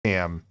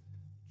ham.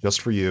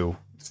 Just for you.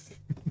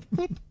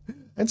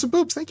 And some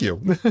boobs, thank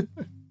you.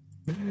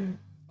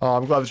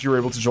 I'm glad that you were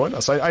able to join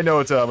us. I know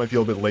it might be a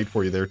little bit late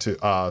for you there, too,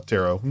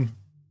 Taro.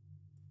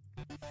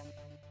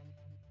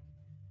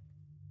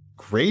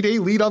 Grade A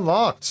lead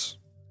unlocked.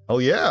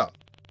 Hell yeah.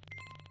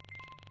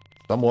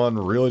 Someone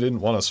really didn't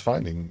want us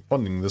funding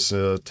this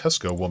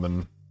Tesco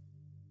woman.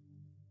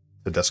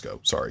 Tedesco,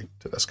 sorry.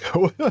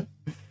 Tedesco.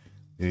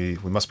 we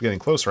must be getting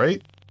close,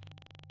 right?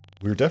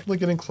 We're definitely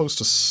getting close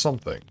to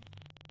something.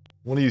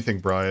 What do you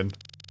think, Brian?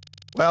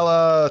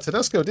 Well,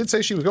 Tedesco did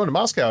say she was going to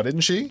Moscow,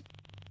 didn't she?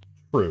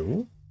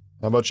 True.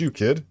 How about you,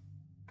 kid?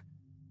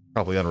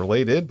 Probably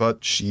unrelated,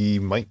 but she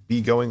might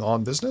be going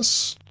on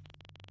business.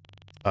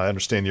 I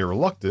understand your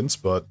reluctance,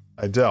 but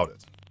I doubt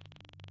it.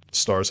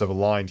 Stars have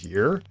aligned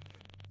here.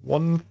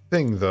 One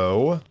thing,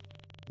 though.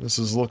 This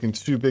is looking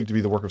too big to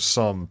be the work of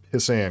some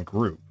pissant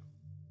group.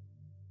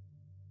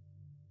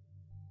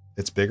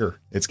 It's bigger.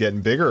 It's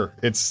getting bigger.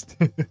 It's...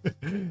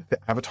 The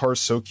avatar is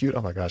so cute.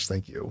 Oh my gosh,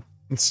 thank you.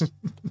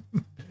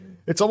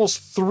 It's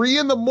almost 3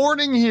 in the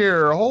morning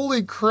here.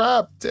 Holy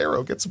crap.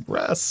 Darrow, get some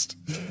rest.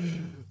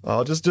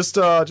 Just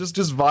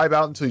vibe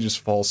out until you just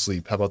fall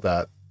asleep. How about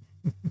that?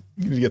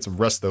 You need to get some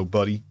rest though,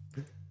 buddy.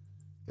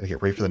 Gotta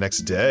get ready for the next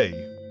day.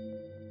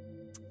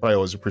 I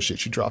always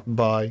appreciate you dropping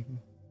by.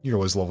 You're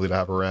always lovely to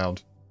have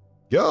around.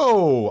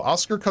 Yo,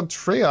 Oscar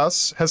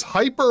Contreras has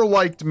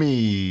hyper-liked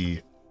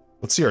me.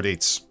 Let's see our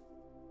dates.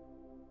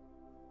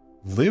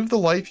 Live the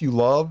life you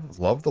love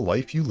the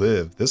life you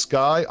live. This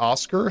guy,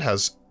 Oscar,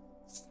 has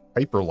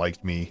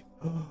hyper-liked me.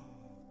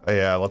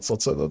 Yeah, let's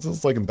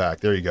like him back.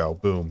 There you go.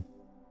 Boom.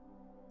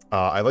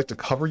 I like to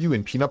cover you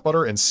in peanut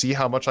butter and see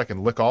how much I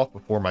can lick off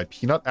before my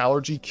peanut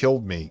allergy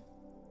killed me.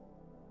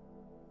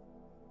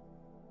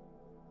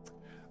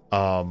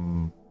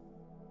 I'm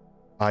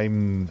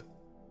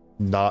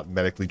not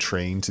medically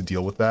trained to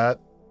deal with that,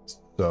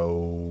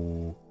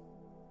 so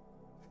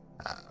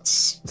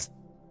pass.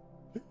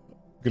 I'm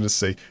gonna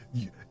say,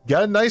 you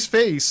got a nice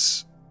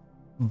face,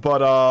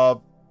 but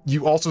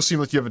you also seem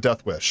like you have a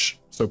death wish,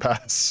 so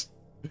pass.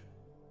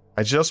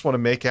 I just want to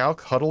make out,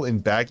 cuddle in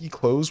baggy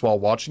clothes while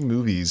watching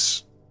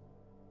movies.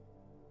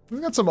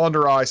 We got some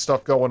under eye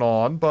stuff going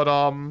on, but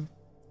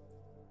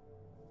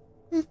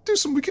we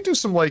could do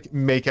some like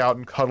make out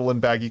and cuddle in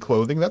baggy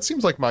clothing. That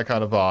seems like my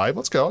kind of vibe.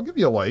 Let's go. I'll give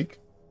you a like.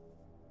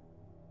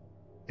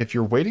 If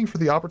you're waiting for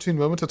the opportune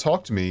moment to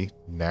talk to me,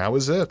 now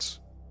is it.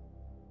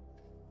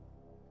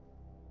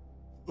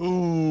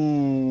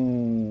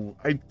 Ooh,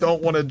 I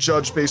don't want to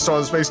judge based on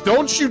his face.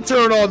 Don't you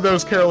turn on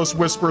those careless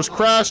whispers,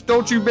 Crash.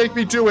 Don't you make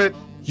me do it.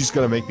 He's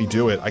gonna make me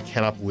do it. I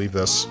cannot believe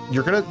this.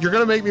 You're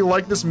gonna make me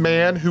like this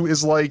man who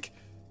is like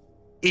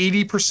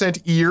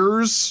 80%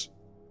 ears.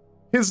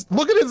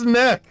 Look at his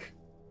neck.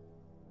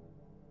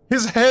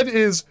 His head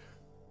is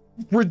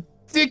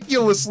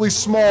ridiculously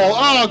small.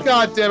 Oh,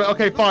 god damn it.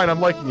 Okay, fine.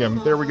 I'm liking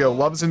him. There we go.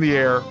 Love's in the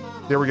air.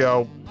 There we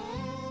go.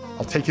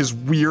 I'll take his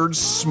weird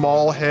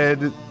small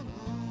head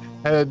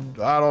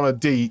out on a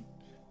date.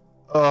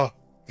 Oh,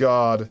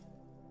 god.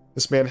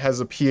 This man has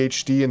a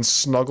PhD in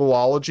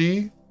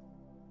snuggleology.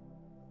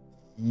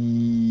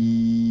 Yes.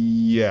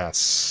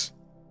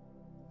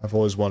 I've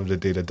always wanted to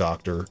date a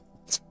doctor.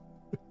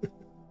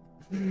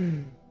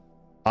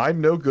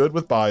 I'm no good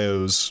with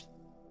bios.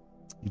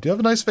 You do have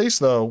a nice face,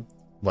 though.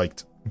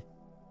 Liked.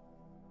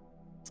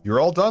 You're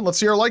all done. Let's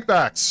see our like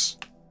backs.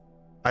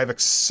 I've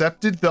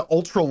accepted the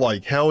ultra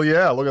like. Hell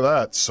yeah, look at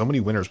that. So many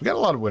winners. We got a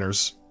lot of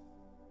winners.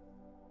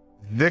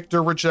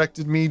 Victor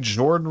rejected me.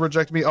 Jordan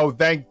rejected me. Oh,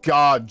 thank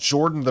God.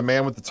 Jordan, the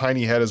man with the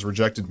tiny head, has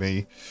rejected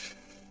me.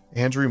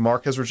 Andrew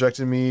Mark has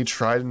rejected me.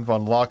 Trident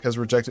Von Locke has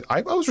rejected.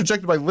 I was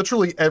rejected by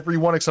literally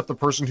everyone except the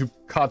person who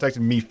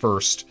contacted me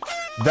first.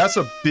 That's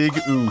a big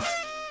oof.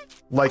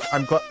 Like,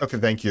 I'm glad. Okay,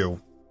 thank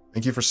you.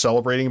 Thank you for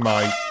celebrating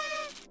my...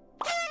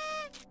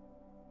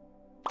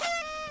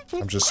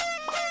 I'm just...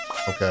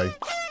 Okay.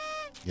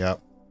 Yeah.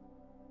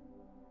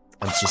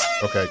 I'm just...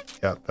 Okay.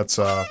 Yeah, that's,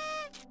 Are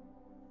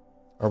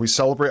we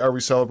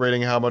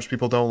celebrating how much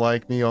people don't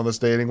like me on this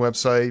dating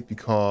website?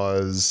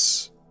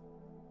 Because...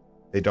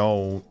 they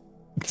don't.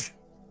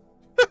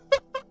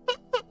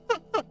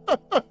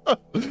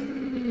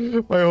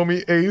 My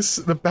homie Ace,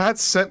 the Bat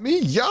sent me.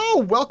 Yo,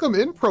 welcome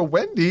in, Pro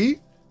Wendy.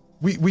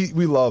 We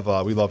love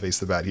Ace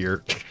the Bat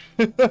here.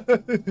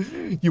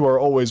 You are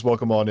always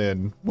welcome on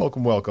in.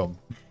 Welcome, welcome.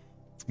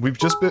 We've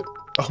just been.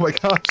 Oh my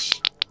gosh!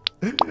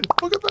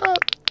 Look at that.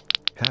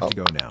 Have to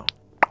go now.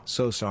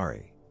 So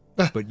sorry,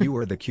 but you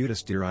are the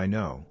cutest deer I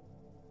know.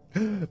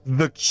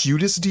 The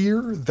cutest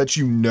deer that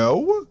you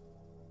know?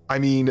 I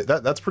mean,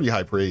 that's pretty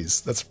high praise.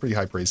 That's pretty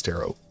high praise,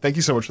 Taro. Thank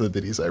you so much for the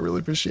biddies. I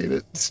really appreciate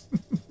it.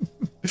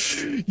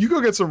 You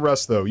go get some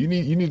rest though. You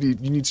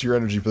need your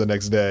energy for the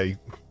next day.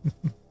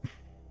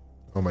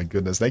 Oh my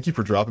goodness. Thank you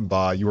for dropping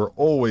by. You are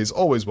always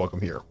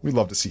welcome here. We'd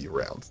love to see you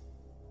around.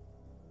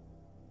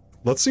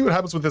 Let's see what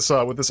happens with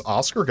this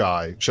Oscar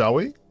guy, shall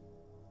we?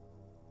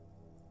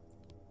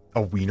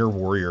 A wiener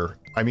warrior.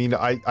 I mean,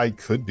 I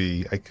could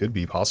be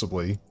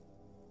possibly.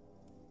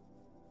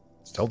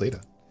 Let's tell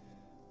Data.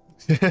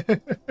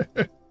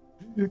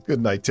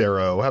 Good night,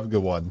 Taro. Have a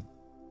good one.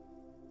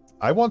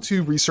 I want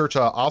to research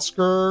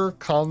Oscar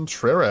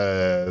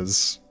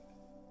Contreras.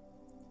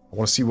 I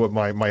want to see what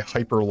my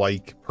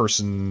hyper-like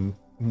person,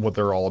 what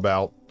they're all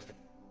about.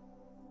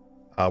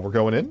 We're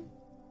going in.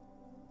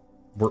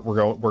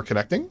 We're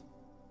connecting.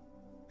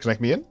 Connect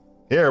me in.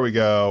 Here we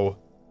go.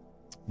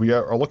 We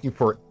are looking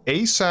for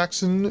A.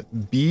 Saxon,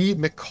 B.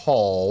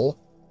 McCall,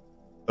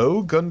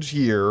 O.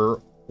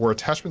 Gundier, or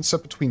attachment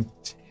set between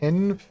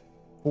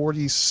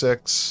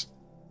 1046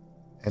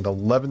 and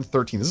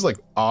 1113. This is like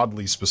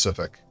oddly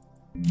specific.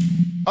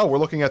 Oh, we're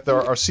looking at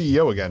our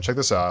CEO again. Check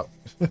this out.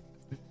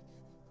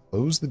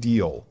 Close the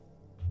deal.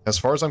 As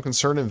far as I'm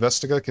concerned,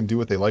 Investiga can do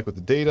what they like with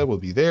the data. Will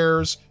be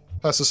theirs.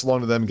 Pass this along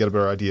to them and get a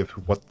better idea of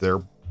what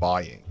they're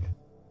buying.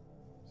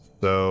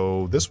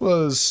 So this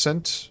was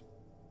sent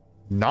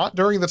not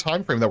during the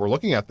time frame that we're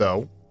looking at,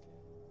 though.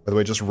 By the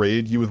way, just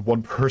raid you with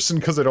one person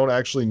because I don't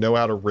actually know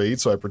how to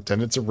raid, so I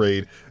pretend it's a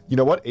raid. You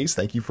know what, Ace?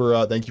 Thank you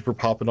for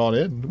popping on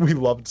in. We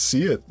love to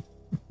see it.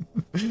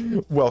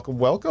 Welcome,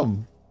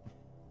 welcome.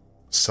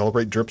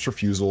 Celebrate Drip's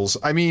refusals.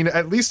 I mean,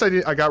 at least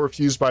I got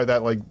refused by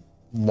that like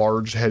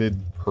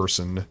large-headed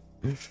person.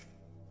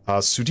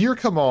 Sudhir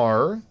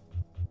Kamar.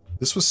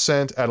 This was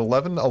sent at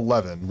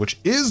 11:11, which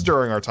is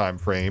during our time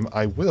frame.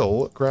 I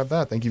will grab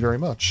that. Thank you very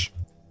much.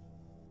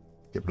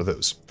 Get rid of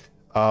those.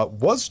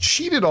 Was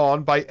cheated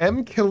on by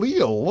M.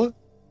 Khalil.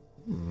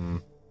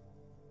 We're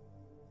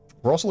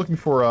also looking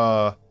for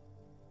O.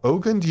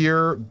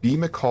 Gundier, B.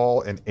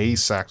 McCall, and A.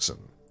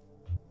 Saxon.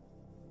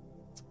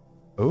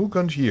 O.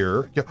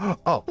 Gundier. Yeah.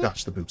 Oh,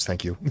 gosh, the boobs.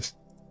 Thank you. Here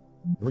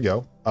we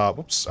go.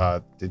 Whoops.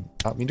 Did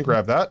not mean to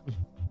grab that.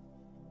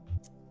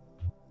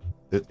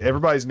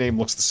 Everybody's name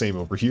looks the same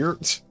over here.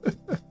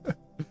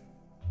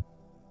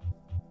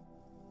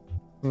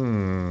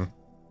 Oh,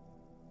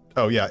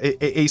 yeah.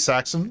 A.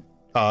 Saxon.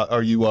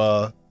 Are you,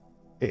 A.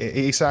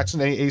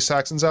 Saxon? Any A.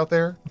 Saxons out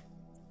there?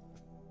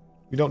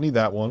 We don't need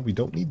that one. We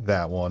don't need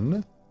that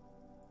one.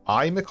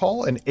 I.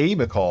 McCall and A.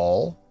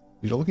 McCall.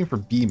 You're looking for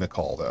B.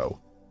 McCall, though.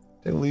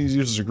 Didn't these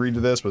users agree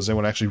to this, but does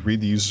anyone actually read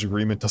the user's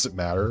agreement? Doesn't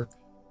matter.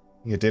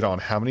 You get data on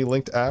how many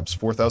linked apps?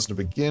 4,000 to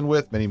begin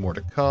with, many more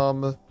to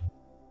come.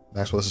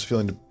 Maxwell, this is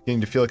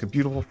beginning to feel like a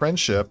beautiful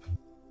friendship.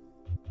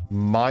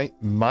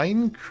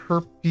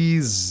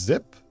 Minecurpy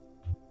Zip?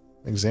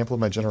 An example of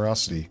my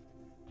generosity.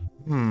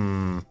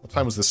 What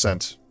time was this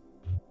sent?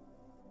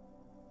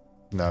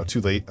 No,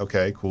 too late.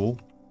 Okay, cool.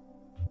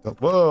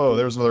 Whoa,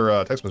 there's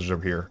another text message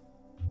over here.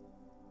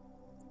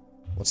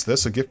 What's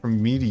this? A gift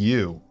from me to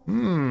you.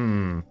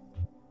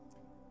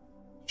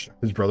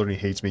 His brother and he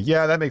hates me.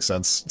 Yeah, that makes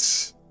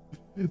sense.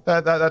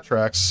 That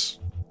tracks.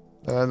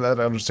 And that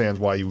understands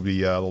why you would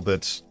be a little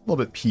bit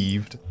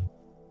peeved.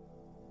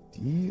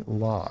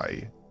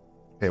 D-lie.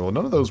 Okay, well,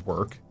 none of those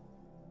work.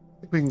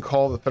 I think we can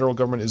call the federal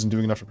government isn't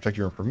doing enough to protect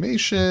your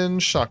information.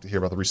 Shocked to hear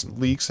about the recent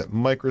leaks at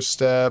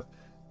Microstep.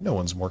 No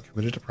one's more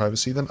committed to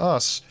privacy than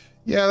us.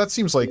 Yeah, that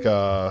seems like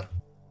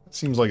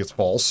it's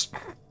false.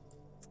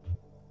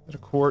 At a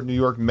court, New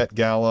York Met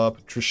Gala,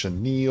 Patricia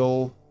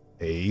Neal,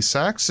 A.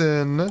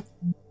 Saxon.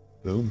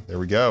 Boom, there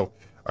we go.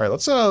 All right,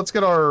 let's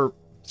get our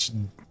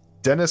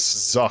Dennis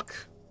Zuck,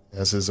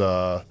 as his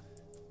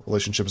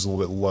relationship is a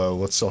little bit low.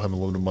 Let's sell him a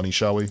little bit of money,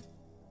 shall we?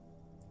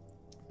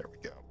 There we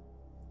go.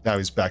 Now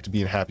he's back to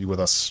being happy with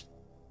us.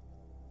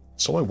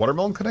 Stolen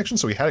watermelon connection,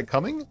 so he had it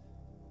coming?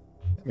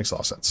 That makes a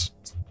lot of sense.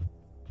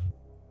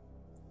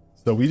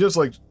 So we just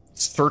like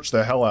searched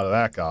the hell out of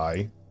that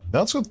guy. Now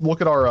let's go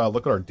look at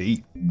our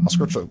date.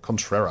 Oscar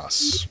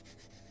Contreras.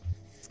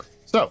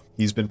 So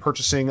he's been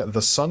purchasing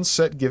the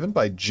Sunset Given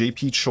by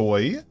JP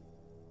Choi.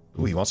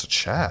 Ooh, he wants to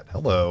chat.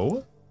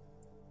 Hello.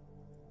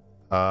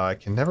 I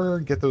can never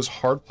get those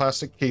hard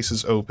plastic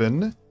cases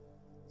open.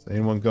 Is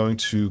anyone going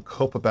to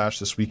Copa Bash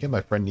this weekend?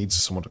 My friend needs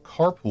someone to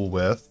carpool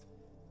with.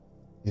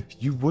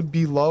 If you would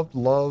be loved,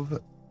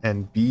 love,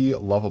 and be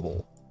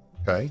lovable.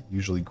 Okay,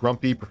 usually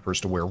grumpy,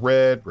 prefers to wear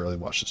red, rarely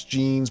washes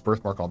jeans,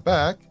 birthmark on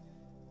back.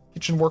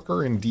 Kitchen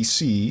worker in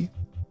DC.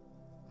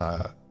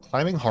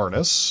 Climbing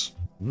harness.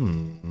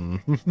 3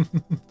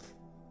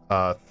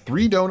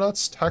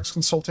 donuts, tax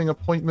consulting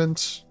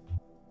appointment.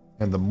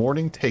 And The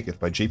Morning Taketh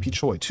by JP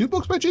Choi. 2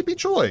 books by JP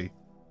Choi. So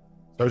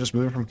I was just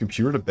moving from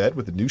computer to bed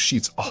with the new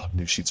sheets. Oh,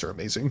 new sheets are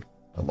amazing.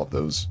 I love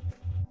those.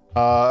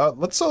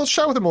 Let's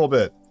chat with him a little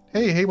bit.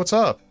 Hey, what's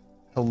up?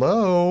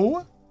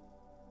 Hello?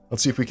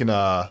 Let's see if we can,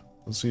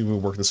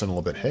 work this in a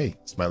little bit. Hey,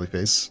 smiley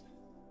face.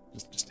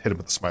 Just hit him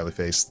with the smiley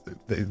face.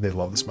 They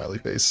love the smiley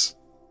face.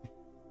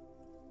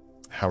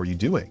 How are you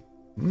doing?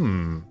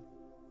 You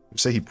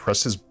say he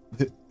pressed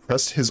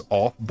his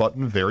off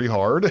button very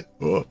hard?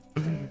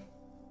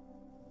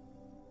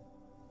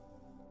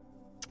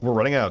 We're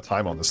running out of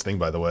time on this thing,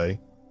 by the way.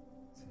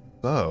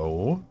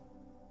 So,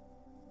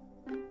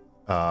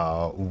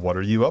 what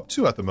are you up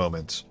to at the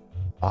moment?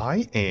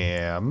 I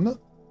am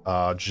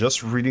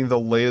just reading the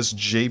latest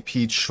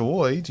JP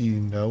Choi. Do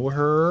you know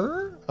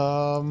her?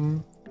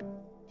 Do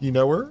you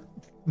know her?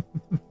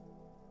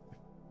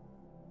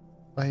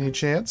 By any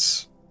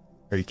chance?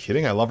 Are you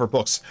kidding? I love her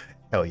books.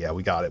 Hell yeah,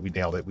 we got it. We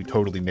nailed it. We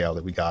totally nailed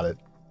it. We got it.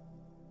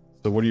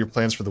 So what are your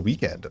plans for the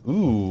weekend?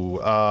 Ooh,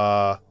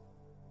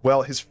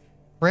 well, his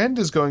friend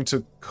is going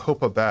to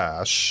Copa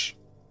Bash,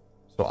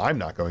 so I'm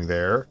not going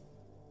there.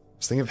 I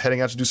was thinking of heading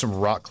out to do some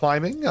rock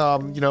climbing.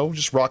 You know,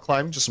 just rock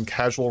climbing, just some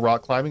casual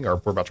rock climbing. Or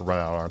we're about to run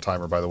out on our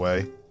timer, by the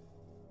way.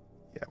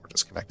 Yeah, we're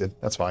disconnected.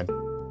 That's fine.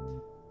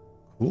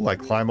 Cool, I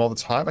climb all the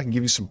time. I can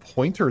give you some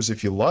pointers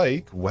if you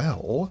like.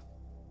 Well...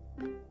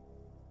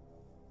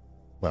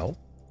 Well,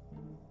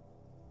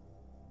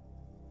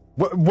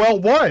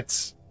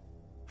 what?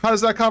 How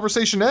does that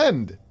conversation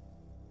end?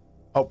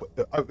 Oh,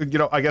 you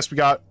know, I guess we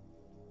got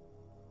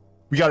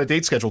a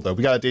date scheduled, though.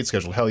 We got a date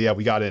scheduled. Hell yeah,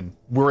 we got in.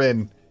 We're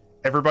in.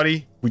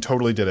 Everybody, we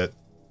totally did it.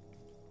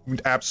 We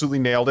absolutely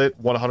nailed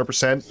it.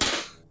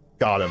 100%.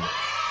 Got him.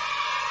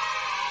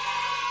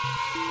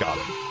 Got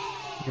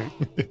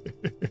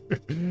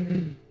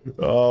him.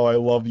 Oh, I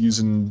love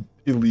using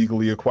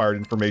illegally acquired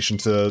information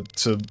to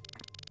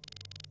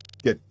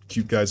get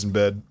cute guys in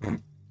bed.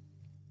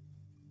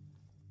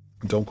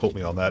 Don't quote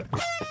me on that.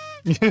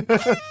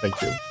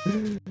 Thank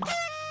you.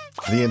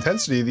 The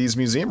intensity of these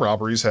museum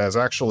robberies has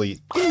actually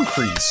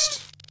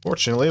increased.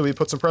 Fortunately, we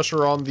put some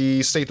pressure on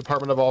the State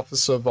Department of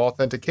Office of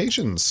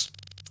Authentications.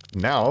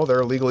 Now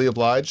they're legally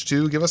obliged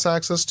to give us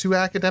access to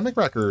academic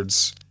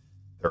records.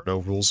 There are no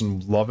rules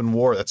in love and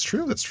war. That's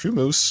true,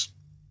 Moose.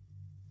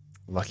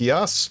 Lucky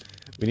us.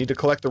 We need to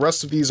collect the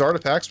rest of these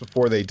artifacts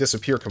before they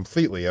disappear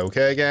completely,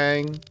 okay,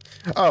 gang?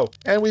 Oh,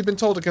 and we've been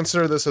told to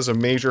consider this as a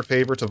major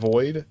favor to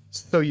Void,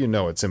 so you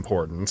know it's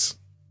important.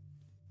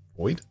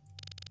 Void?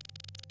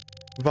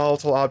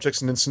 Volatile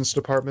Objects and Instance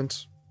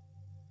Department?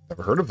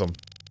 Never heard of them.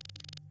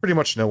 Pretty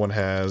much no one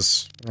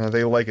has.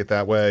 They like it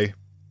that way.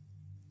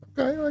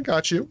 Okay, I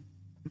got you.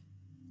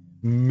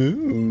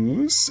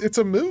 Moose? It's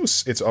a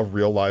moose. It's a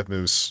real live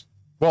moose.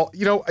 Well,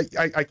 you know,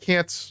 I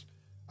can't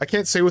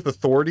say with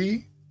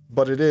authority,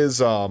 but it is,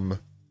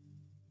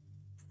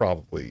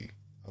 probably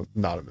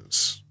not a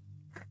moose.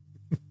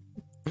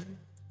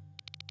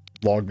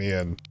 Log me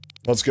in.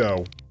 Let's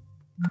go.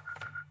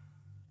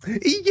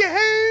 Yeah!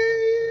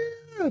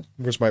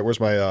 Where's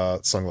my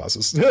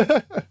sunglasses?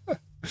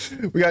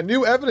 We got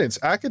new evidence.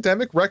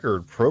 Academic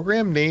record.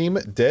 Program name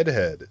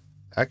Deadhead.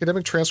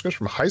 Academic transcripts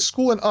from high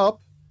school and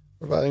up,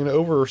 providing an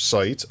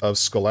oversight of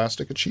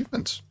scholastic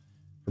achievement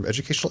from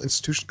educational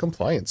institution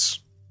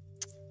compliance.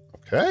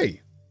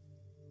 Okay.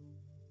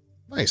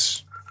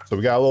 Nice. So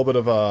we got a little bit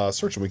of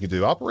searching we can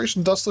do.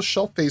 Operation Dustless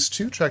Shelf Phase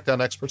 2. Track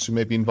down experts who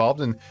may be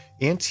involved in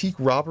antique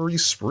robbery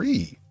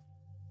spree.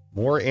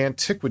 More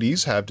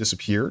antiquities have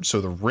disappeared, so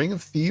the ring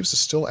of thieves is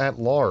still at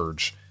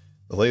large.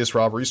 The latest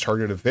robberies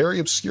targeted very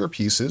obscure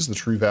pieces, the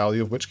true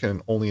value of which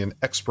only an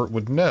expert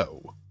would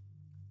know.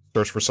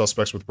 Search for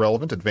suspects with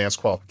relevant advanced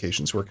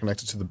qualifications who are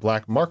connected to the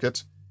black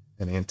market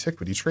and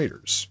antiquity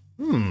traders.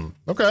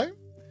 Okay.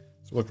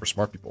 So look for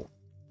smart people.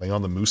 Laying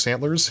on the moose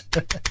antlers?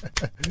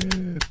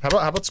 How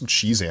about some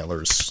cheese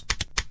antlers?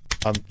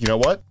 You know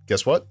what?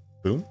 Guess what?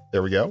 Boom.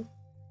 There we go.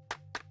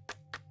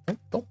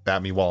 Don't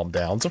bat me while I'm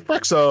down. It's a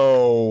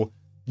Frexo!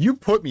 You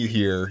put me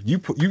here. You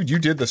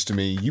did this to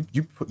me.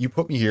 You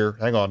put me here.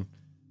 Hang on.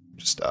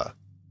 Just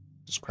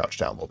crouch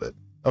down a little bit.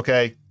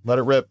 Okay. Let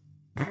it rip.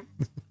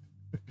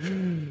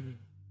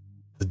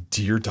 The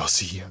deer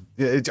Dusty.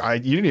 You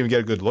didn't even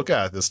get a good look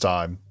at it this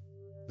time.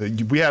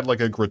 We had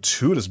like a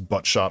gratuitous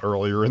butt shot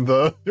earlier in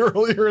the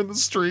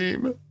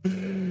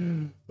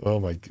stream. Oh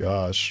my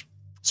gosh.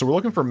 So we're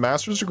looking for a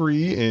master's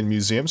degree in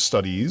museum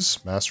studies,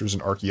 master's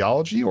in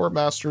archaeology, or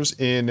master's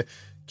in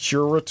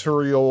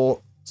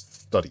curatorial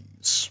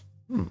studies.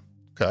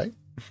 Okay.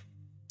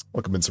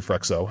 Welcome in,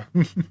 Frexo.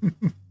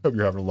 Hope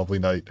you're having a lovely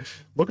night.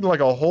 Looking like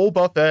a whole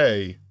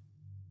buffet.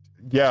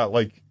 Yeah,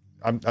 like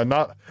I'm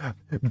not,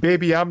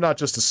 baby, I'm not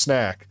just a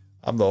snack.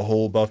 I'm the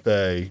whole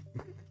buffet.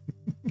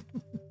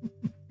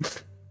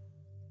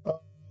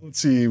 Let's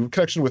see,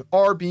 connection with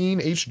R.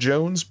 Bean, H.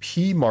 Jones,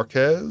 P.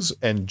 Marquez,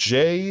 and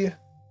J.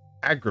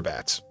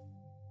 Agrabat.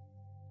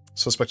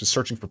 Suspect is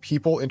searching for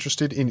people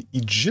interested in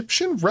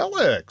Egyptian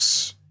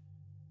relics.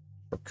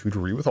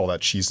 Charcuterie with all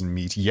that cheese and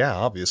meat. Yeah,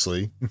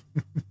 obviously.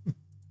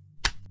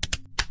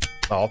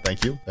 Oh,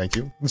 thank you. Thank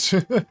you.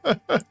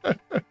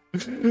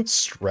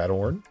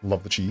 Strathorn.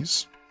 Love the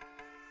cheese.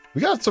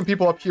 We got some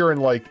people up here in,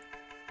 like,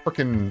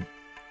 frickin'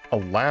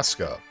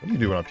 Alaska. What are you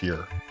doing up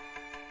here?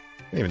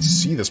 I can't even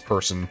see this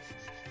person.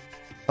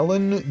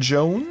 Helen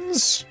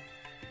Jones?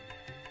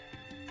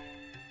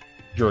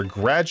 You're a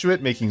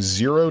graduate making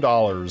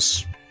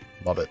 $0.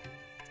 Love it.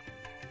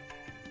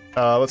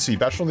 Let's see.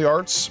 Bachelor in the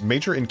Arts,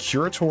 major in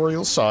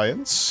curatorial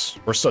science,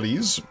 or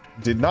studies.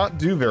 Did not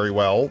do very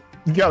well.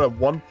 You got a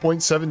 1.7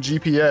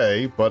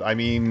 GPA, but I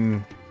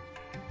mean,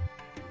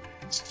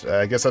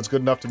 I guess that's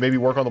good enough to maybe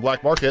work on the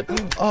black market.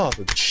 Oh,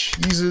 the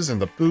cheeses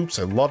and the boops.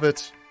 I love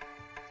it.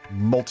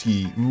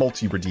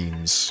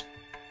 Multi-redeems.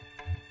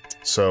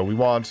 So we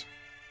want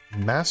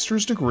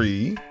master's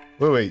degree.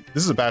 Wait,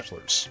 this is a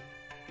bachelor's.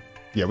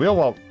 Yeah, we don't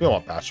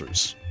want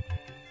bachelor's.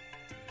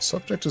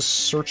 Subject is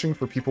searching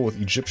for people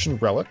with Egyptian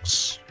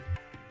relics.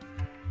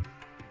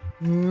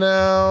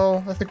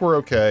 No, I think we're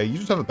okay. You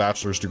just have a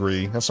bachelor's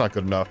degree. That's not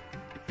good enough.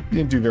 You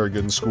didn't do very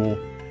good in school.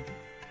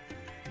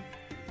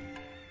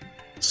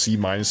 C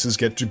minuses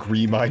get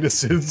degree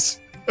minuses.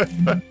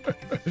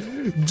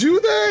 Do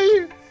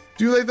they?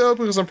 Do they though?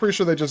 Because I'm pretty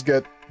sure they just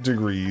get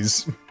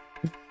degrees.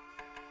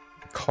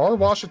 Car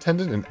wash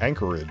attendant in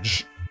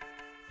Anchorage.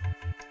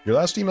 Your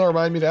last email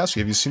reminded me to ask you,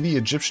 have you seen the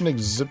Egyptian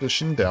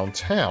exhibition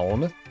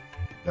downtown?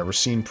 Never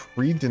seen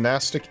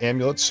pre-dynastic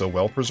amulets so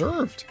well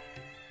preserved.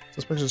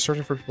 Suspects are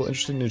searching for people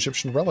interested in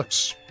Egyptian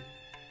relics.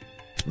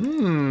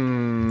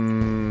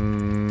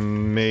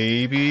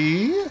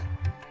 Maybe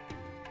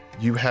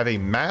you have a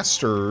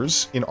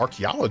master's in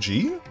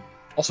archaeology.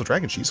 Also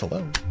dragon cheese,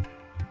 hello.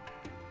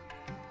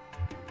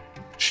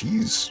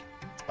 Cheese.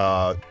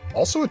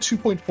 Also a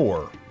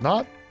 2.4.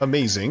 Not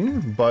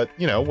amazing, but,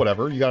 you know,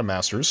 whatever. You got a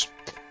master's.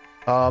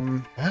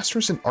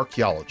 Master's in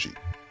archaeology.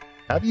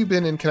 Have you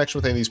been in connection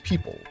with any of these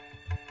people?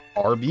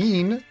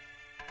 Arbeen.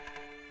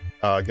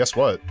 Guess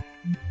what?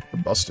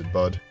 You're busted,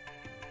 bud.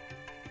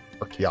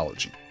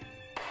 Archaeology.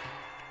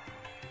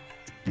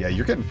 Yeah,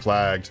 you're getting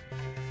flagged.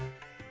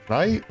 Can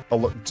I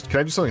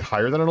do something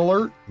higher than an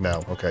alert?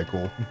 No. Okay,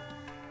 cool.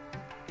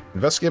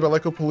 Investigated by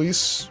Lyco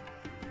Police.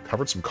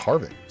 Covered some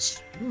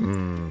carvings.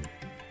 Alright,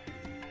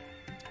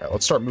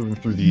 let's start moving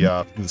through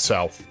the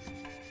south.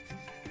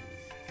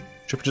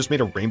 Tripper just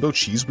made a rainbow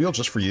cheese wheel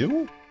just for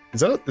you?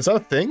 Is that a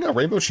thing? A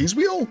rainbow cheese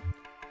wheel? Does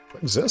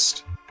that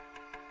exist?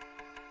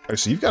 Okay,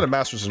 so you've got a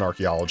master's in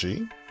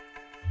archaeology.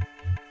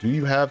 Do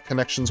you have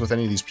connections with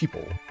any of these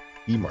people?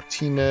 E.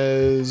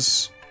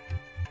 Martinez.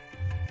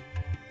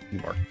 P.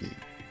 Marquez.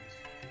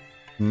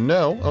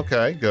 No.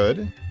 Okay,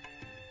 good.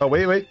 Oh,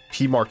 wait.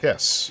 P.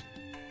 Marquez.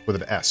 With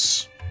an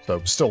S.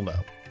 So, still no.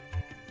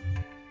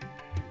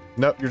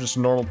 Nope, you're just a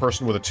normal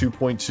person with a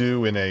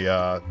 2.2 in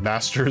a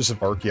master's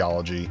of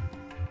archaeology.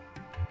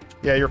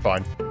 Yeah, you're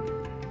fine.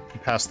 You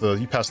passed the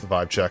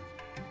vibe check.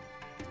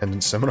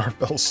 Attendance seminar,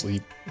 fell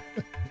asleep.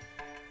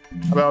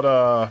 How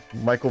about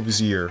Michael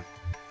Vizier?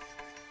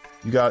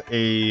 You got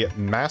a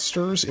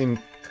master's in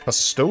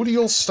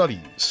custodial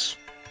studies.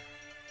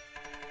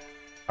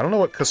 I don't know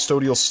what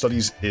custodial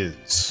studies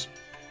is.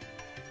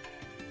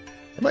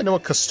 Anybody know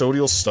what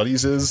custodial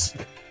studies is?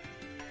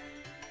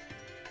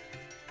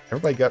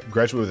 Everybody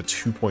graduated with a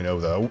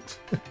 2.0 though.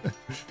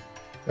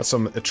 Got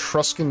some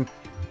Etruscan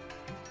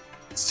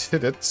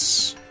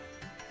titits.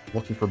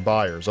 Looking for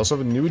buyers. Also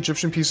have a new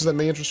Egyptian pieces that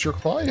may interest your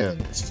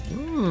clients.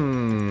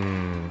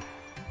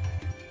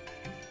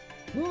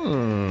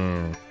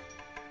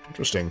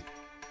 Interesting.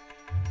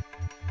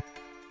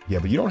 Yeah,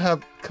 but you don't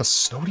have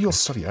custodial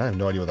study. I have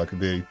no idea what that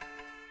could be.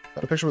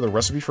 Got a picture with a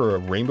recipe for a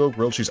rainbow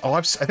grilled cheese. Oh,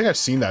 I think I've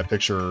seen that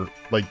picture,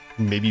 like,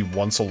 maybe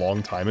once a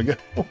long time ago.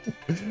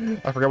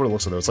 I forgot what it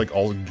looks like, though. It's, like,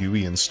 all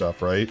gooey and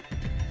stuff, right?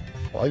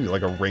 Well, I do,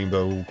 like, a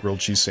rainbow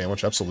grilled cheese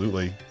sandwich.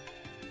 Absolutely.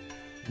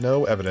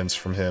 No evidence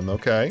from him.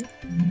 Okay.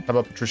 How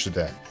about Patricia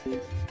Dent?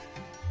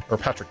 Or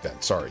Patrick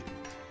Dent, sorry.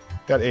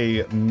 Got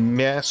a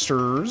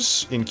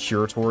master's in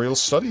curatorial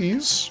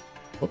studies.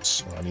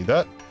 Whoops, I need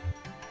that.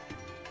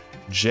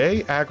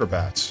 J.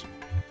 Agrabat.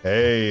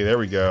 Hey, there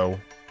we go.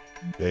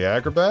 J.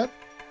 Agrabat,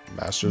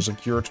 Masters of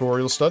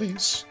Curatorial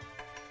Studies.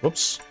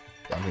 Whoops,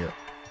 down here.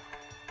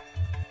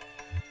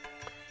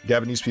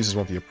 Gabonese pieces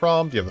won't be a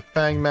problem. Do you have the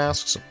Fang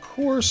masks? Of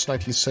course.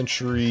 19th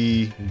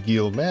century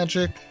Guild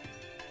magic.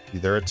 Be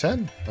there at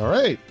 10.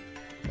 Alright.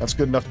 That's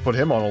good enough to put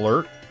him on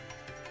alert.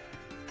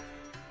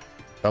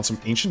 Found some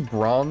ancient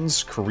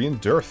bronze Korean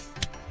dearth.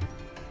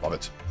 Love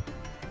it.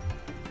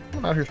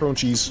 I'm out here throwing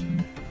cheese.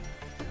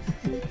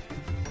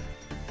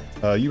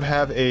 You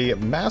have a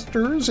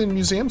master's in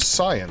museum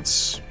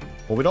science.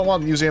 Well, we don't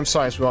want museum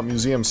science, we want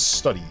museum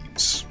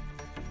studies.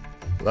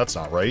 Well, that's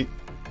not right.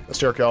 That's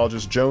the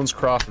archaeologist Jones,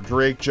 Croft, or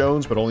Drake.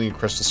 Jones, but only in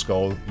Crystal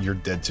Skull. You're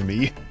dead to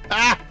me.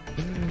 Ah!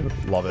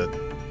 Love it.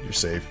 You're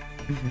safe.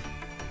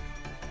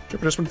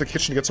 Dripper just went to the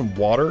kitchen to get some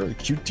water. A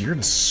cute deer in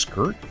a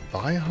skirt.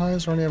 Thigh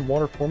highs already had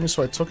water for me,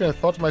 so I took it and I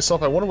thought to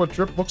myself, I wonder what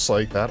Drip looks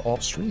like that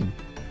off stream.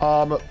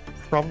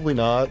 Probably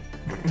not.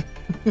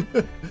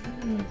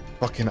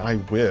 Fucking I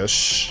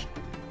wish.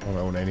 I don't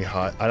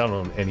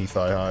own any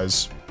thigh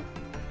highs.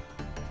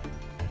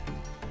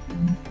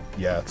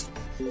 Yet.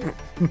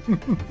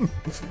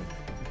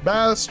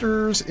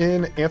 Masters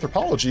in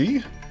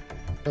anthropology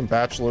and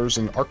bachelors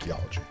in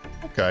archaeology.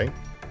 Okay.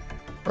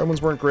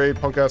 Romans weren't great,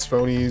 punk ass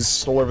phonies,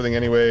 stole everything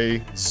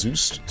anyway.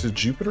 Zeus to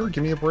Jupiter?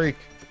 Give me a break.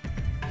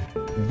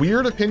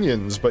 Weird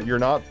opinions, but you're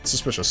not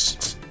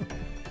suspicious.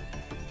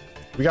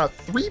 We got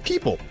 3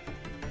 people.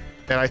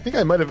 And I think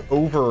I might have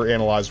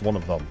overanalyzed one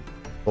of them.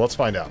 But let's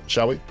find out,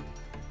 shall we?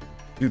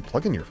 Dude,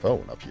 plug in your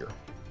phone up here.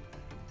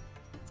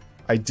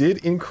 I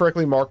did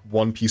incorrectly mark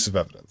one piece of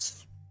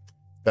evidence.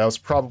 That was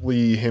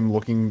probably him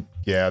looking,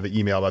 yeah, the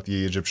email about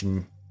the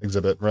Egyptian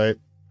exhibit, right?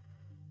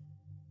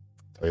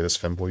 Tell you this,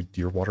 femboy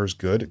deer water is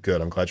good. Good,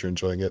 I'm glad you're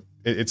enjoying it.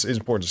 It's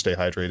important to stay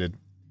hydrated.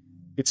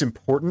 It's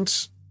important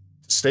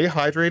to stay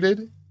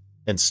hydrated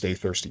and stay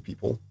thirsty,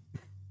 people.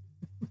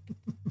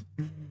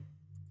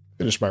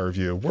 Finish my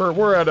review.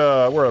 We're at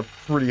a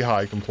pretty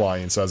high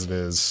compliance as it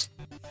is.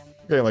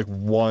 Getting like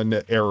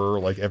one error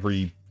like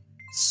every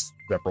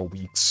several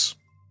weeks.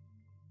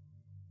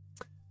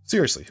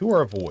 Seriously, who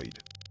are Void?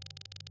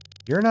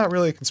 You're not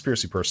really a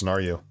conspiracy person,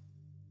 are you?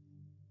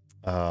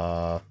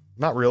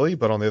 Not really,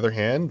 but on the other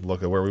hand,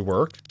 look at where we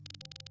work.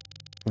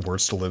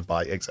 Words to live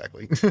by,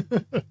 exactly.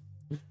 Good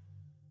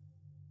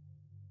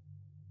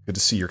to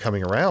see you're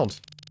coming around.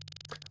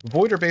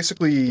 Void are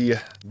basically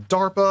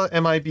DARPA,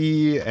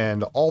 MIB,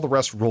 and all the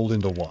rest rolled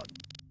into one.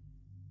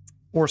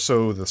 Or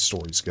so the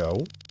stories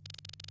go.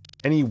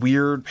 Any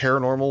weird,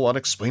 paranormal,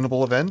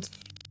 unexplainable event,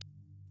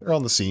 they're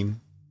on the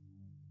scene.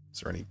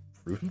 Is there any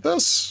proof of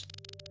this?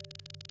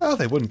 Well,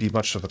 they wouldn't be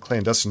much of a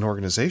clandestine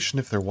organization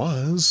if there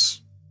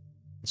was.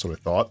 That's what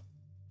I thought.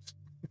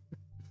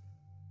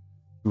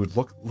 It would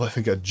look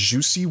like a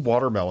juicy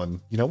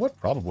watermelon. You know what?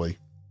 Probably.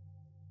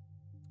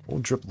 What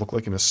would Drip look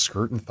like in a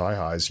skirt and thigh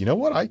highs? You know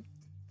what?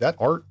 That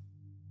art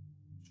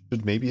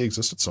should maybe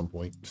exist at some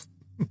point.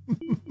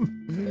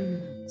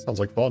 Sounds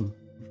like fun.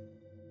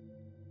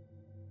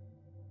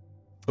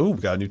 Oh,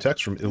 we got a new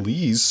text from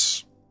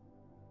Elise.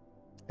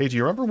 Hey, do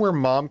you remember where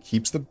Mom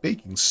keeps the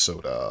baking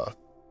soda?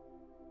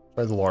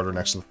 Try the larder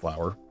next to the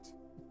flour.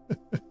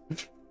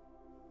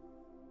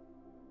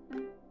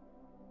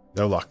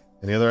 No luck.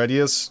 Any other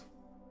ideas?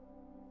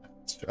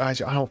 I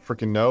don't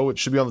freaking know. It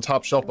should be on the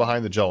top shelf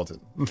behind the gelatin.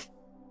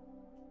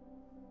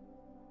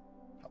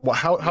 Well,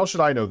 how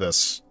should I know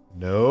this?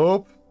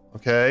 Nope.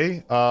 Okay.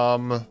 You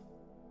know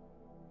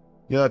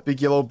that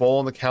big yellow bowl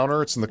on the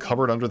counter? It's in the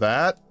cupboard under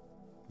that?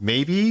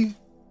 Maybe?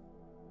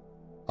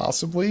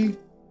 Possibly?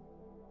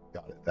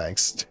 Got it.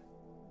 Thanks.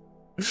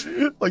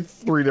 Like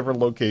 3 different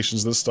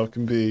locations this stuff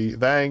can be.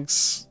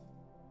 Thanks.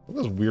 Look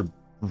at this weird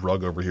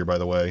rug over here, by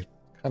the way.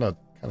 Kind of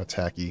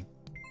tacky.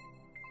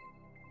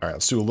 All right,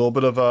 let's do a little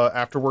bit of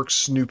after-work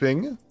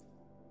snooping.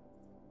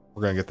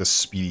 We're gonna get this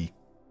speedy.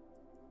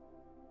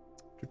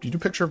 Do you need a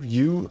picture of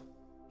you?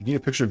 You need a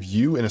picture of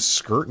you in a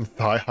skirt and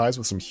thigh highs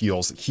with some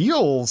heels.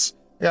 Heels?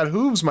 I got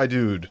hooves, my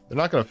dude. They're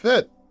not gonna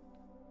fit.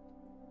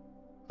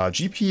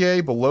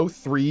 GPA below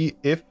 3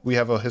 if we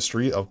have a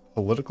history of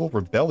political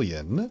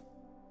rebellion.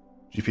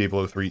 GPA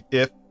below 3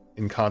 if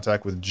in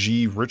contact with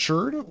G.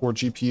 Richard, or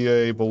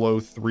GPA below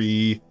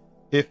 3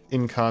 if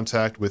in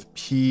contact with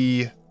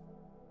P.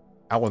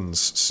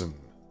 Allenson.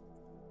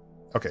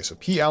 Okay, so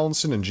P.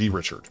 Allenson and G.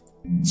 Richard.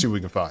 Let's see what we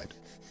can find.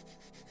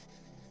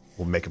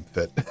 We'll make them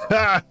fit.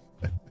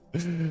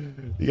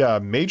 Yeah,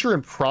 major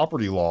in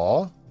property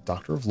law.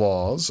 Doctor of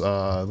Laws.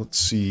 Let's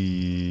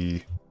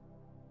see.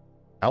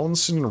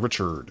 Allenson and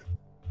Richard.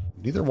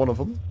 Neither one of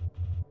them.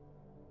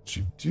 But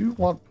you do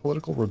want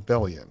political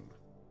rebellion.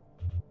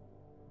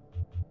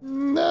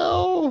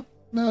 No.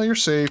 No, you're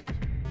safe.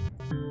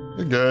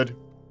 You're good.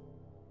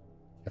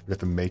 I forget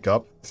the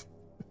makeup.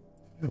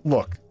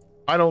 Look,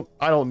 I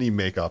don't need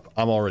makeup.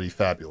 I'm already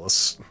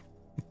fabulous.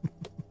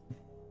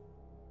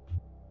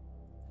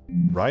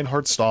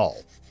 Reinhard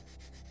Stahl.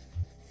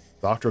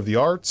 Doctor of the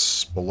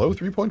Arts, below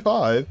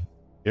 3.5.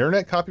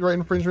 Internet copyright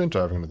infringement,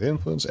 driving under the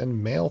influence,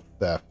 and mail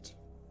theft.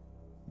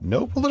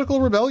 No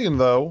political rebellion,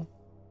 though.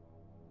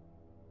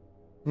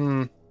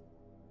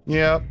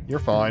 Yeah, you're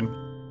fine.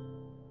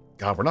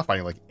 God, we're not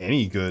finding, like,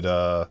 any good,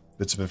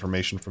 bits of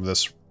information from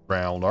this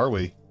round, are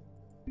we?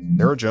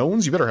 Sarah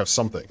Jones? You better have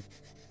something.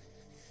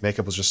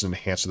 Makeup was just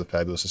enhanced to the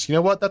fabulousness. You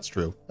know what? That's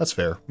true. That's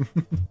fair.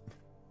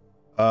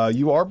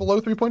 You are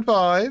below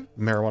 3.5.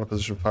 Marijuana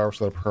possession of fireworks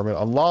without a permit.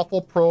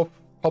 Unlawful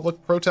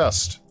public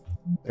protest.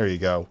 There you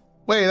go.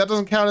 Wait, that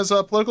doesn't count as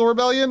a political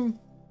rebellion?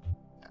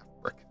 Ah,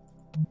 frick.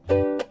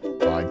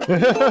 Fine.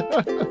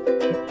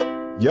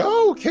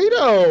 Yo,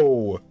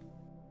 Kato! What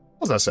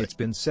does that say? It's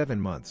been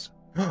 7 months.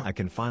 I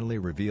can finally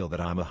reveal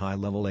that I'm a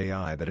high-level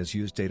AI that has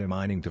used data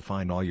mining to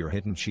find all your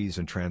hidden cheese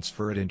and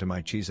transfer it into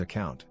my cheese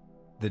account.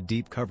 The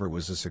deep cover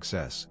was a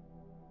success.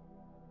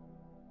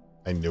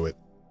 I knew it.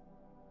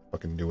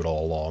 Fucking knew it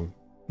all along.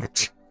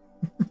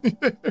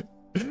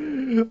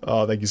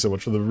 Oh, thank you so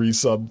much for the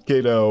resub,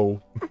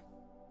 Kato.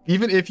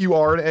 Even if you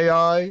are an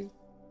AI,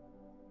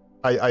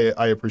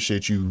 I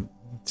appreciate you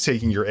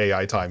taking your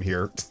AI time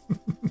here.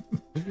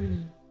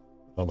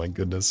 Oh my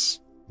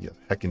goodness. You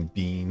heckin'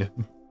 bean.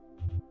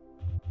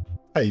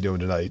 How you doing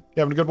tonight?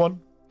 You having a good one?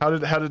 How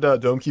did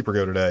Domekeeper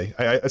go today?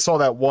 I saw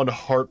that one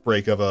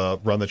heartbreak of a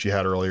run that you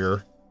had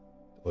earlier.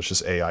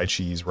 Delicious AI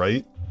cheese,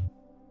 right?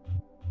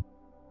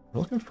 We're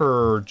looking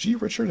for G.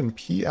 Richard and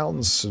P.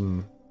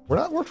 Allenson. We're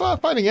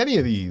not finding any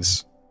of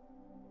these.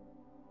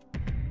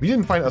 We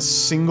didn't find a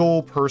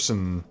single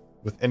person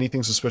with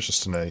anything suspicious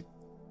tonight.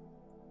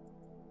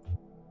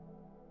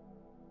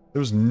 There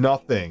was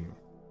nothing.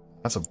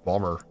 That's a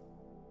bummer.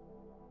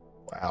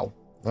 Wow.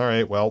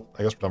 Alright, well,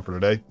 I guess we're done for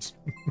today.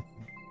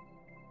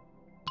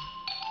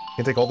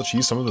 Can't take all the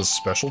cheese, some of the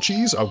special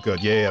cheese? Oh,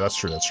 good. Yeah, that's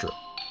true, that's true.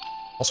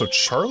 Also,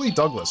 Charlie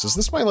Douglas. Is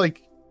this my,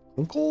 like,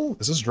 uncle?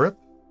 Is this Drip?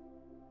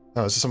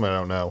 No, this is someone I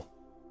don't know.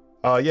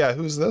 Yeah,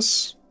 who's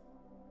this?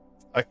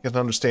 I can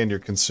understand your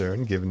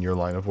concern, given your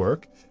line of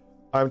work.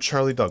 I'm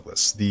Charlie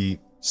Douglas, the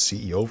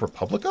CEO of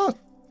Republica?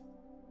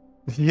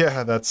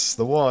 Yeah, that's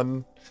the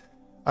one.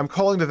 I'm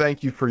calling to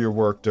thank you for your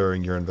work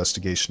during your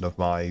investigation of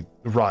my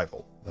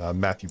rival,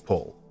 Matthew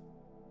Pohl.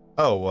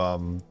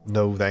 Oh,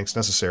 no thanks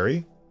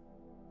necessary.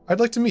 I'd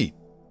like to meet.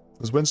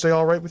 Is Wednesday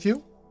all right with you?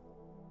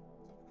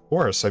 Of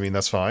course, I mean,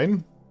 that's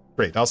fine.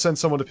 Great, I'll send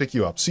someone to pick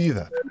you up. See you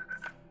then.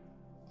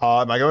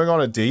 Am I going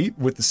on a date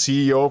with the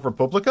CEO of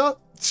Republica?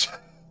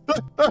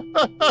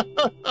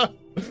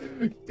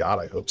 God,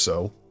 I hope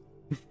so.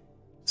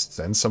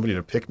 Send somebody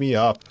to pick me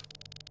up.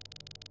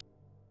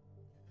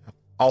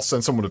 I'll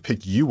send someone to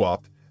pick you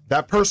up.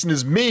 That person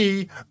is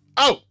me.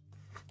 Oh!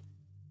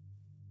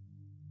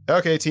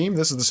 Okay, team,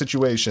 this is the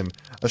situation.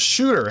 A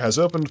shooter has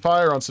opened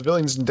fire on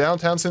civilians in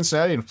downtown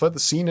Cincinnati and fled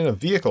the scene in a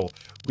vehicle.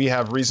 We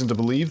have reason to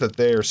believe that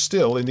they are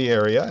still in the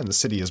area, and the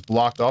city has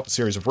blocked off a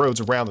series of roads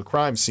around the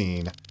crime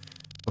scene.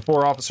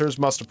 Before officers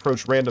must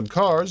approach random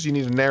cars, you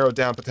need to narrow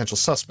down potential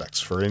suspects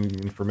for any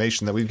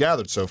information that we've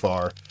gathered so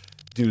far.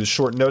 Due to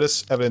short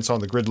notice, evidence on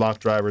the gridlock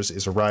drivers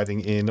is arriving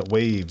in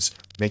waves.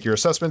 Make your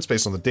assessments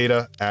based on the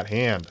data at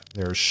hand.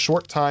 There's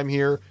short time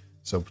here,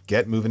 so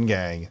get moving,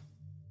 gang.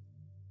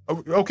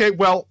 Okay,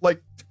 well,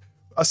 like,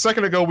 a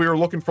second ago we were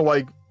looking for,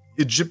 like,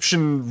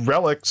 Egyptian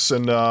relics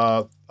and,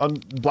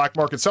 black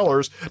market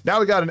sellers.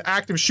 Now we got an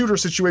active shooter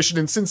situation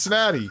in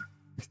Cincinnati.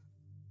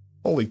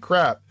 Holy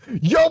crap.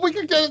 Yo, we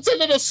could get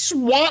into a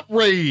SWAT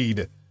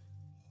raid!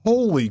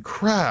 Holy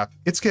crap,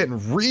 it's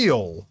getting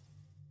real.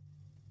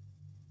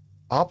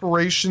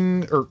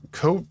 Operation, or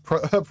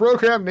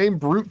program named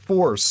Brute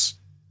Force.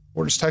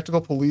 Orders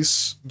tactical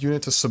police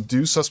unit to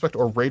subdue suspect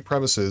or raid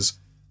premises.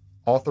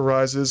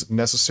 Authorizes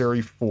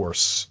necessary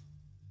force.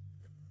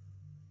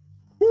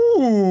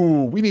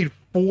 Ooh, we need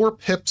 4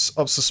 pips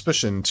of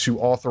suspicion to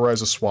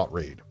authorize a SWAT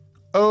raid.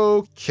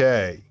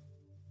 Okay.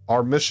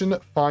 Our mission,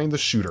 find the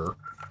shooter.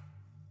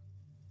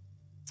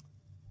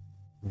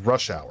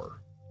 Rush hour.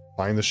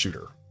 Find the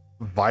shooter.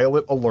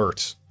 Violet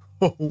alert.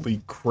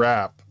 Holy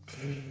crap.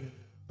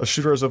 A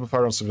shooter has opened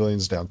fire on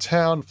civilians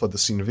downtown, fled the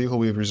scene of the vehicle.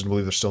 We have reason to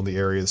believe they're still in the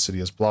area. The city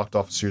has blocked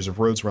off a series of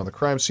roads around the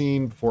crime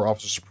scene. Before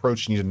officers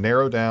approach, you need to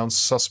narrow down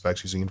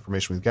suspects using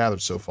information we've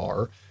gathered so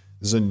far.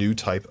 This is a new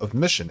type of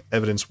mission,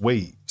 evidence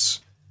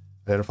waves.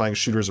 Identifying a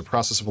shooter is a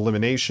process of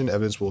elimination.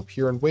 Evidence will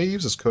appear in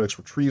waves as Codex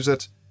retrieves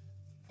it.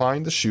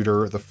 Find the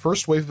shooter. The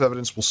first wave of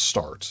evidence will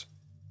start.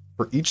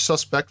 For each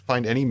suspect,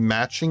 find any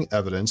matching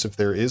evidence. If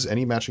there is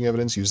any matching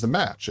evidence, use the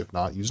match. If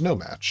not, use no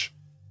match.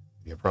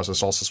 You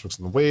process all suspects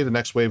in the wave. The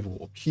next wave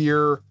will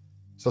appear.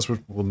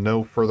 Suspects will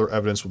know further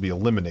evidence will be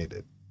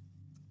eliminated.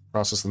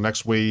 Process the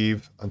next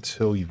wave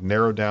until you've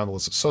narrowed down the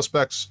list of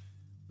suspects.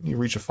 When you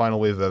reach a final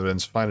wave of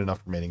evidence, find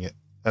enough remaining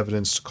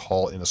evidence to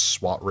call in a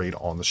SWAT raid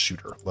on the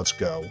shooter. Let's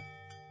go.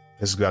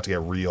 This is about to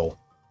get real.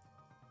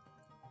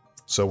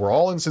 So we're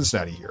all in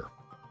Cincinnati here.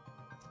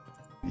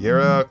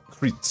 Vieira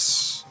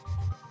Creets.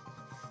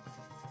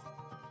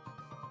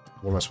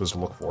 What am I supposed to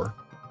look for?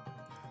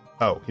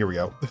 Oh, here we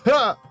go.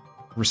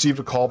 Received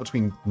a call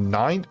between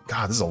 9...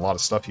 God, this is a lot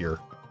of stuff here.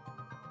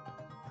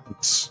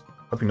 Oops.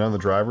 Hoping none of the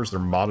drivers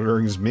they're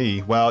monitoring is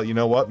me. Well, you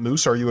know what,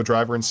 Moose? Are you a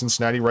driver in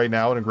Cincinnati right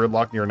now in a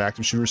gridlock near an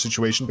active shooter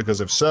situation? Because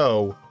if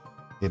so,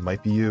 it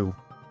might be you.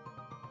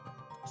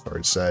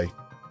 Sorry to say.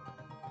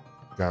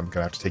 I'm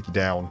gonna have to take you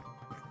down.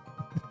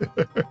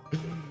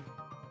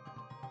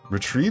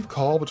 Retrieve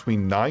call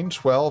between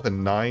 9:12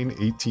 and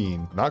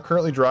 9:18. Not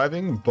currently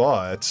driving,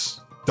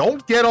 but...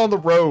 Don't get on the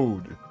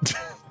road!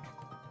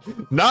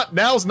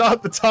 Now's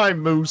not the time,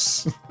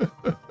 Moose.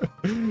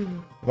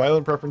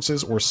 Violent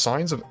preferences or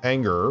signs of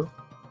anger.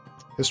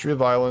 History of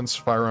violence,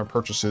 firearm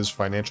purchases,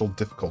 financial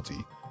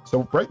difficulty.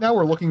 So right now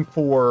we're looking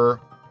for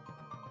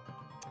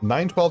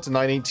 9:12 to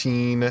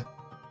 9:18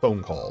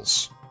 phone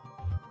calls.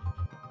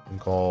 Phone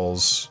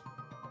calls.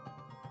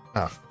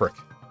 Ah, frick.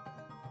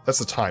 That's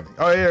the timing.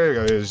 Oh, yeah, there you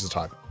go. Here's the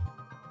time.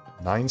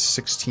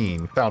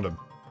 9:16. Found him.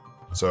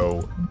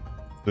 So,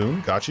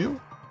 boom, got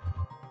you.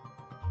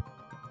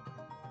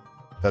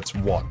 That's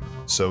 1.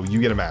 So you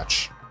get a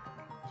match.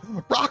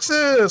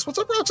 Roxas! What's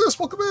up, Roxas?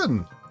 Welcome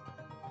in!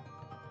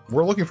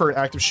 We're looking for an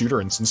active shooter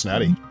in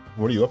Cincinnati.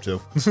 What are you up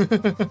to?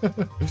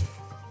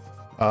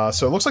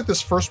 So it looks like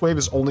this first wave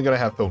is only going to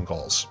have phone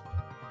calls.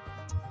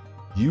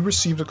 You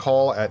received a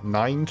call at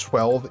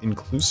 9:12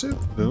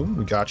 inclusive. Boom,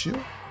 we got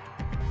you.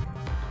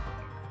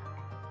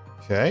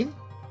 Okay.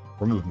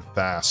 We're moving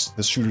fast.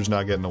 This shooter's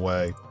not getting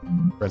away.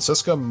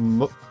 Francesca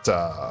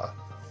Mutta.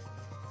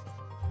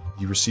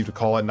 You received a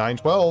call at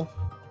 9:12.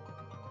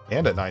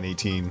 And at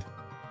 9:18.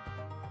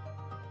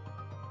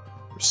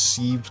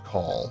 Received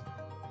call.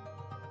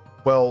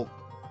 Well,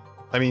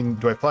 I mean,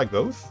 do I flag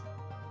both?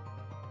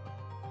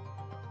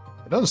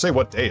 It doesn't say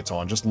what day it's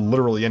on, just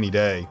literally any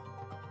day.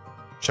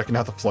 Checking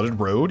out the flooded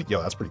road. Yo,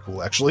 that's pretty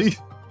cool, actually.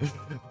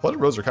 Flooded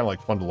roads are kind of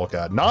like fun to look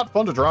at. Not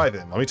fun to drive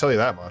in, let me tell you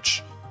that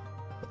much.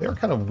 But they are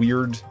kind of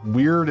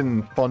weird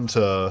and fun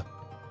to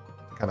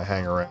kind of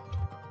hang around.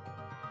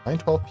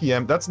 9:12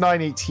 p.m. That's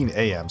 9:18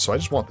 a.m., so I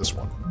just want this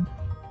one.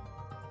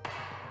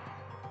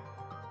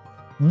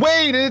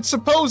 Wait, it's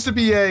supposed to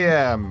be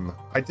a.m.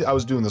 I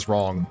was doing this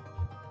wrong.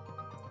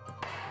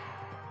 Can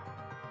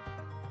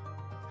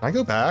I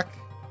go back?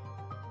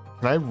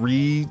 Can I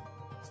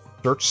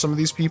re-search some of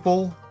these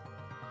people?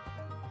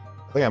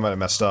 I think I might have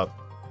messed up.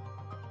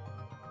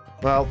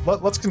 Well,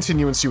 let's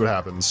continue and see what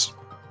happens.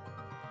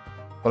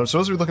 But I'm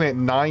supposed to be looking at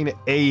 9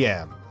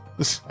 a.m.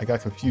 I got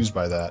confused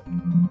by that.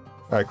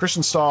 Alright,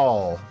 Christian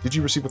Stahl. Did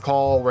you receive a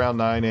call around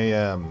 9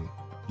 a.m.?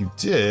 You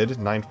did.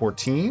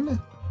 9:14?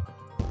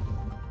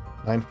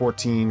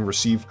 9:14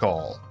 received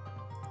call.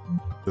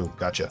 Boom,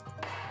 gotcha.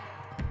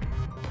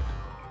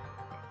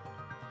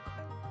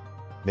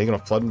 Making a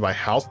flood in my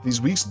house these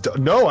weeks?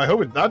 No, I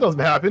hope that doesn't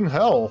happen.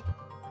 Hell.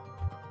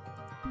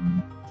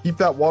 Keep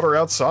that water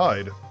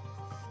outside.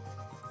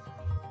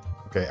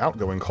 Okay,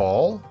 outgoing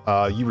call.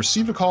 You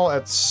received a call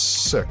at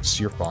 6.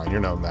 You're fine. You're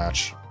no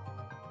match.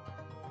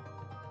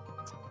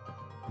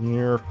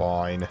 You're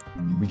fine.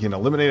 We can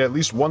eliminate at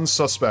least one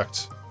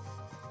suspect.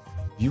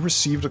 You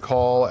received a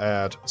call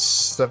at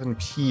 7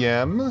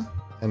 p.m.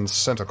 and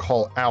sent a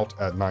call out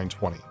at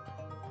 9:20.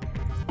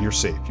 You're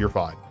safe. You're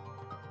fine.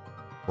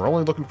 We're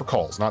only looking for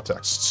calls, not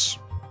texts.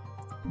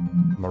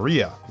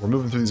 Maria. We're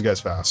moving through these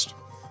guys fast.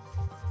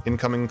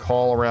 Incoming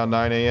call around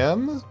 9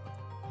 a.m.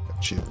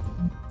 Got you.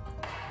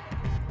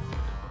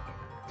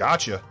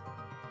 Gotcha.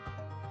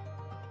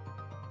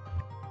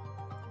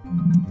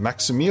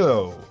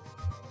 Maximilo.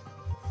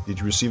 Did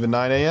you receive a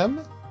 9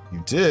 a.m.?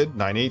 You did.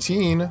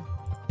 9:18.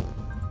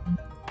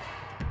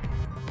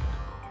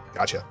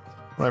 Gotcha.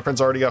 One of my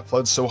friends already got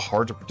flooded, so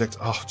hard to predict.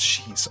 Oh,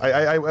 jeez.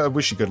 I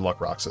wish you good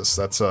luck, Roxas.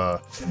 That's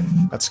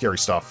scary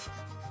stuff.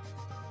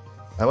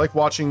 I like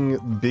watching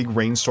big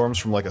rainstorms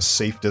from like a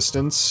safe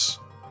distance.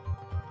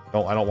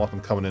 I don't want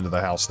them coming into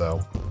the house,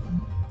 though.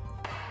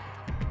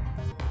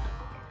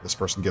 This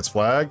person gets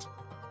flagged.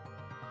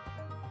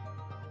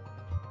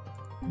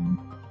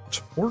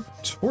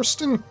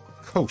 Torsten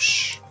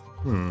Koch.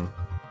 You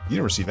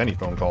didn't receive any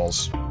phone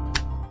calls.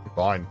 You're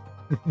fine.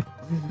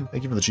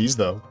 Thank you for the cheese,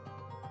 though.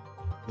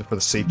 For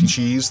the safety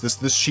cheese.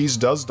 This cheese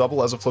does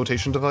double as a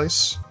flotation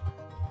device.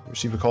 You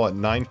received a call at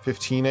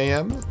 9:15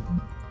 a.m.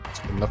 That's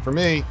good enough for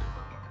me.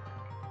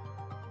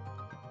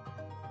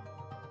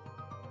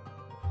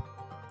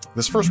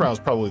 This first round is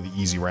probably the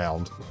easy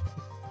round.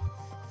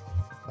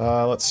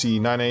 Let's see,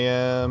 9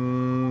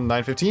 a.m.,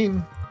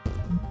 9:15.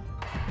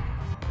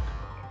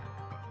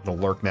 It'll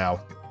lurk now.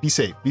 Be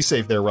safe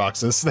there,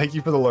 Roxas. Thank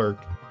you for the lurk.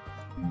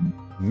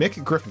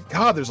 Mick Griffin.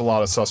 God, there's a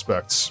lot of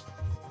suspects.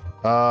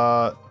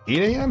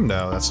 8 a.m.?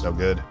 No, that's no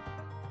good.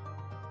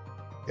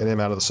 Get him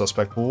out of the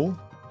suspect pool.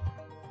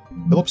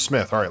 Philip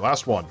Smith. Alright,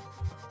 last one. I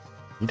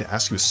need to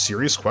ask you a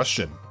serious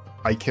question.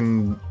 I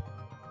can't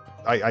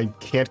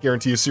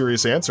guarantee a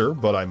serious answer,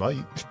 but I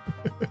might.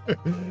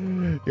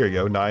 Here you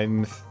go,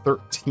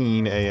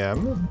 9:13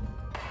 a.m.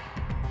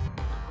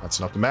 That's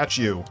enough to match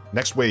you.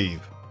 Next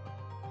wave.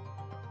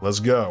 Let's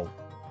go.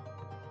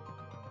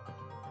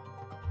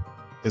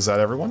 Is that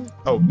everyone?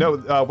 Oh,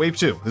 no, wave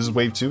 2. This is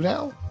wave 2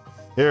 now?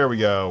 Here we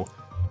go.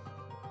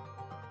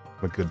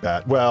 A good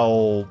bat.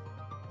 Well,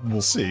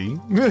 we'll see.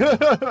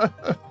 We're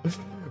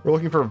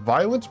looking for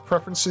violent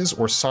preferences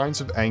or signs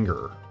of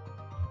anger.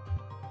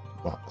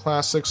 Well,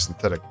 classic,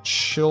 synthetic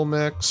chill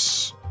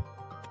mix.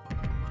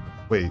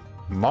 Wait,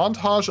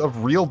 montage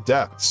of real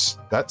deaths.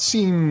 That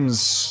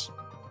seems...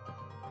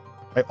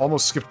 I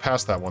almost skipped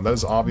past that one. That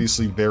is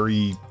obviously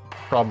very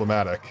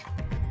problematic.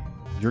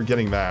 You're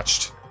getting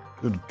matched.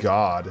 Good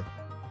God.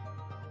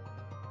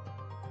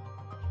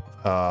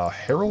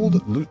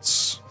 Harold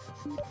Lutz.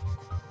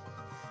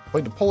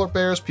 Played to polar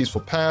bears,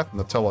 peaceful path,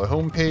 Nutella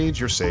homepage.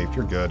 You're safe.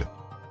 You're good.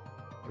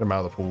 Get him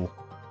out of the pool.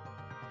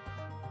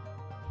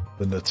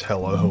 The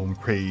Nutella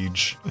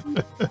homepage.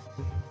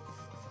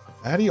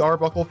 Addy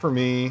Arbuckle for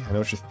me. I know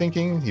what you're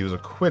thinking. He was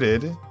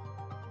acquitted.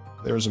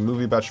 There was a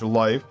movie about your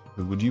life.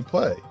 Who would you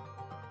play?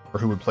 Or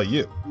who would play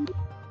you?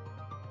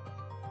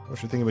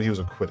 What you're thinking about he was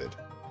acquitted.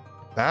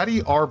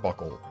 Addy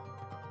Arbuckle.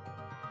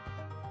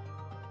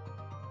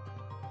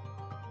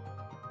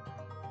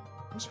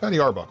 Who's Fatty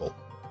Arbuckle?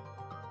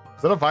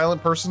 Is that a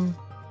violent person?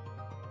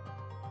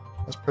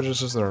 Has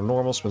prejudices that are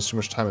normal, spends too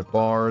much time at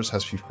bars,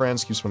 has few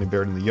friends, keeps money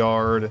buried in the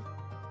yard.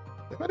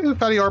 Anybody know who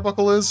Fatty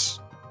Arbuckle is?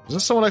 Is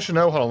this someone I should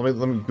know? Hold on,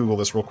 let me Google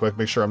this real quick,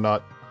 make sure I'm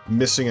not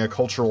missing a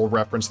cultural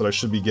reference that I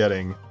should be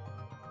getting.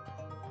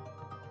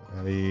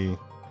 Fatty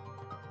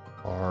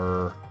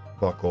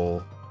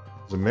Arbuckle.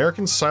 Is an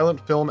American silent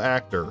film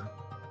actor.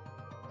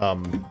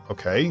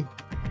 Okay.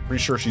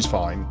 Pretty sure she's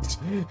fine.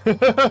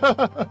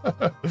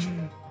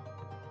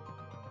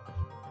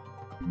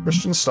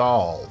 Christian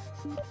Stahl.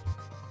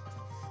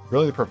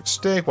 Really the perfect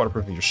steak,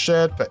 waterproofing your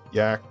shed, pet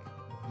yak,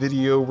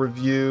 video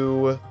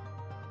review.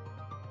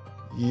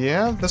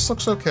 Yeah, this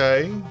looks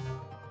okay.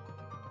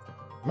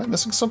 Am I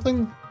missing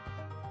something?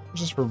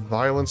 Just for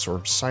violence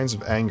or signs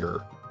of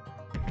anger.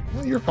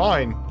 Yeah, you're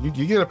fine. You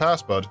get a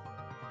pass, bud.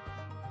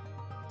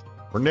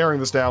 We're narrowing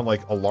this down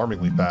like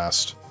alarmingly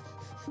fast.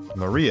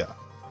 Maria.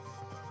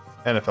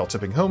 NFL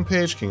tipping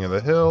homepage, King of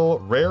the Hill,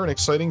 rare and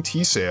exciting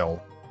tea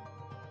sale.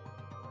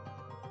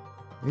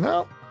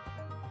 No.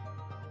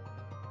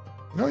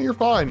 No, you're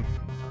fine.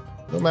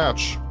 No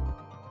match.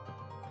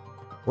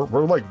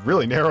 We're like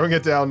really narrowing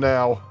it down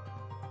now.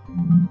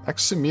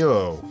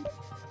 Maximilo.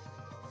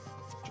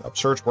 Job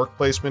search, work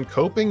placement,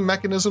 coping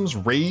mechanisms,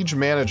 rage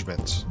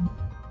management.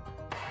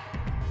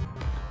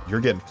 You're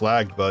getting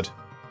flagged, bud.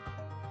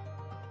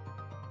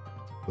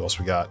 Who else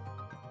we got?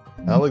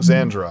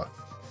 Alexandra.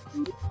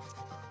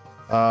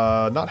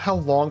 Not how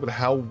long, but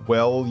how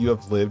well you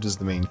have lived is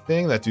the main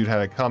thing. That dude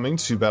had it coming.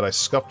 Too bad I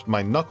scuffed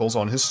my knuckles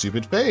on his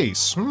stupid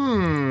face.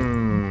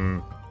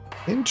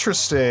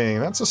 Interesting.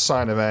 That's a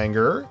sign of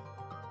anger.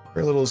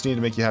 Very little is needed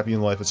to make you happy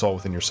in life. It's all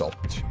within yourself.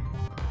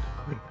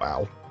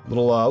 Wow.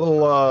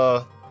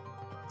 Little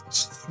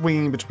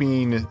swinging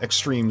between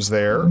extremes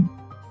there.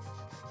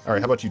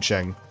 Alright, how about you,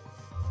 Cheng?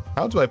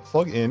 How do I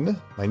plug in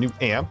my new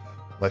amp?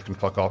 Life can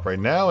fuck off right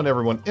now, and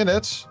everyone in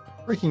it.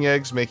 Breaking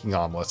eggs, making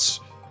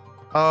omelets.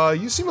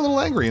 You seem a little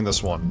angry in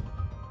this one.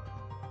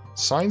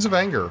 Signs of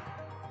anger.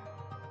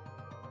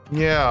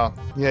 Yeah,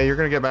 you're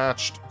gonna get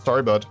matched.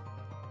 Sorry, bud.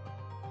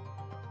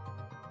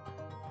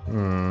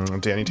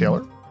 Danny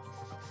Taylor?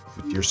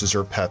 Good deers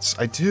deserve pets.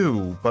 I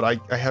do, but I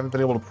haven't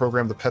been able to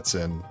program the pets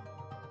in.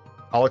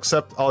 I'll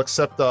accept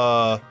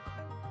a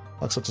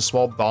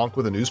small bonk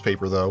with a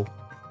newspaper, though.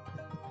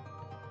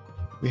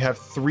 We have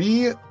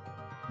 3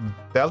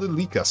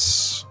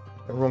 Balilikas.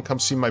 Everyone come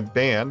see my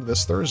band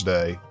this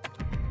Thursday.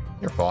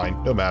 You're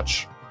fine. No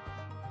match.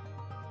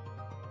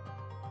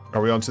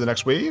 Are we on to the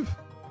next wave?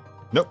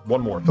 Nope.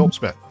 One more. Philip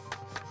Smith.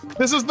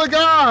 This is the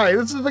guy!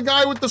 This is the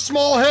guy with the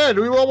small head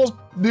we almost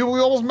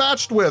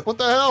matched with. What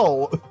the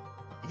hell?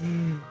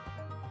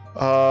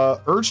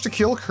 Urge to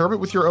kill Kermit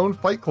with your own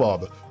fight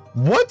club.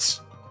 What?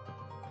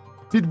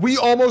 Did we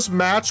almost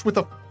match with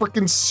a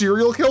freaking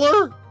serial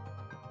killer?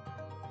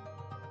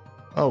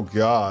 Oh,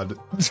 God.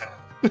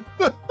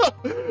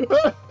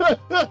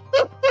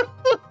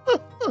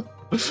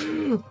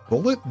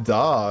 Bullet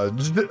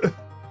dodged.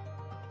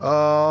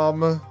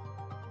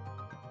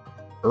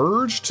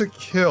 Urge to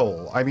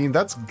kill. I mean,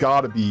 that's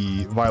gotta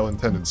be violent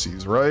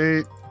tendencies,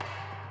 right?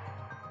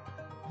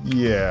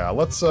 Yeah,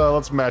 let's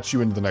match you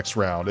into the next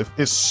round. If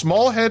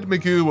Smallhead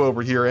Magoo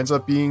over here ends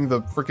up being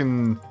the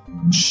freaking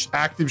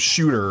active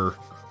shooter,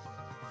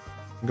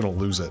 I'm gonna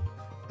lose it.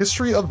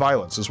 History of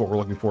violence is what we're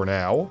looking for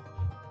now.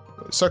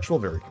 Really sexual,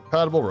 very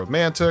compatible,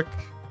 romantic.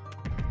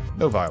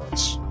 No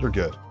violence. You're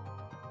good.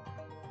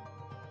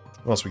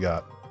 What else we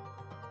got?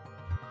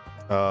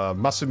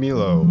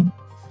 Massimilo.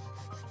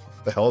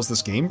 The hell is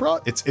this game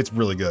brought? It's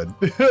really good.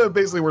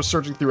 Basically, we're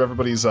searching through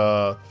everybody's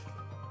the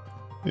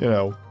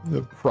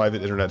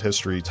private internet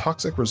history.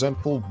 Toxic,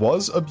 resentful,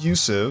 was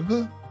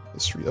abusive.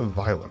 History of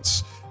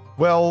violence.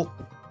 Well,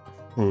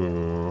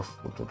 one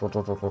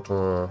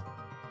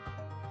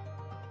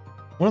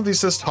of these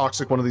says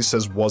toxic, one of these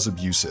says was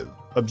abusive.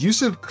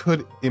 Abusive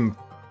could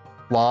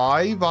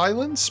imply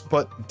violence,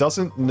 but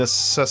doesn't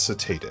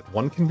necessitate it.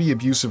 One can be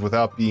abusive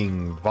without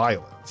being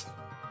violent.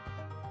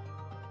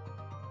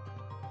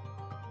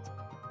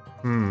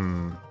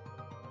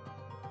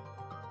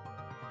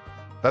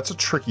 That's a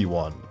tricky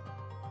one.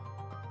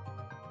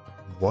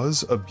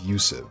 Was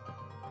abusive.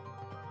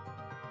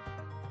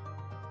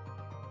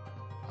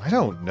 I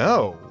don't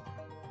know.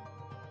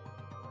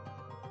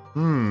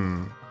 Let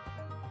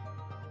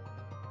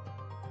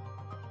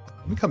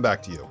me come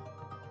back to you.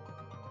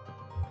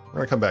 We're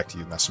gonna come back to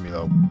you,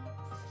 Massimilo.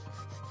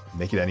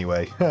 Make it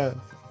anyway.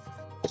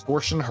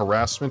 Extortion,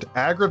 harassment,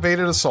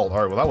 aggravated assault.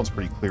 Alright, well that one's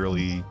pretty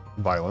clearly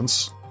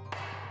violence.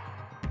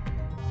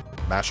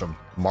 Match them.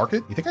 Mark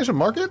it? You think I should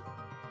mark it?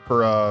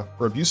 For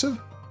abusive?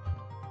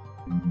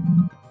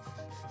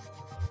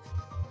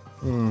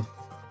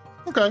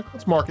 Okay,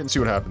 let's mark it and see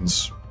what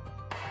happens.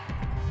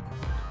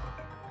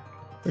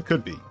 It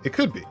could be. It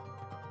could be.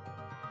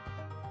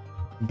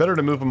 Better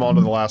to move them on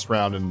to the last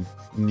round and,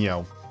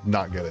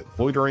 not get it.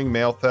 Loitering,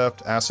 mail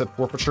theft, asset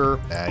forfeiture.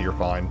 Nah, you're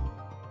fine.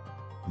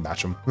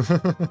 Match them.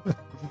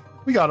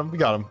 We got him. We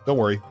got him. Don't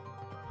worry.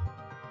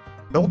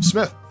 Philip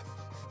Smith.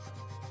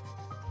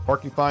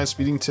 Parking fine,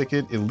 speeding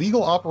ticket,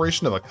 illegal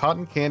operation of a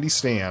cotton candy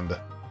stand.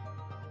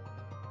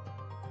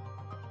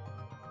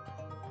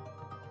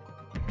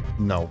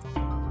 No.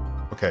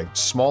 Okay,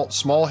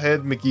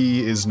 Smallhead McGee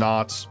is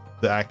not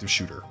the active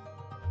shooter.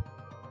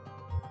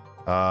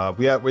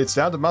 It's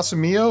down to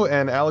Massimio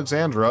and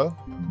Alexandra.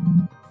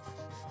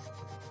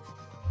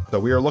 So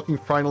we are looking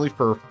finally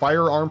for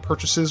firearm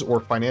purchases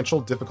or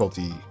financial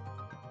difficulty.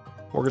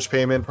 Mortgage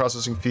payment,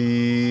 processing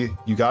fee.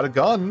 You got a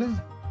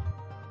gun.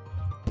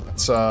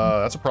 That's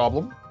a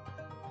problem.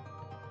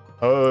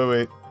 Oh,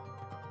 wait.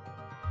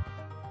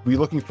 We're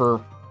looking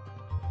for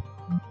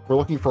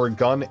a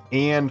gun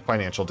and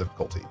financial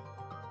difficulty.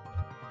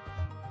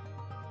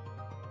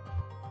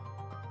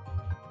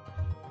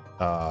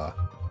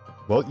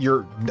 Well,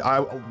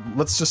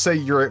 let's just say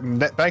your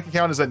net bank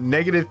account is at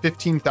negative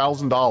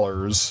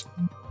 $15,000.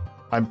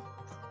 I'm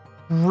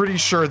pretty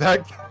sure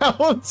that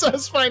counts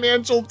as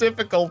financial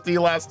difficulty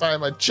last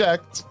time I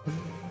checked.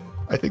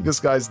 I think this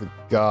guy's the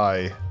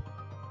guy.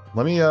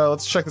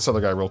 Let's check this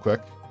other guy real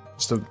quick.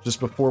 Just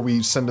before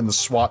we send in the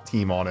SWAT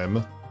team on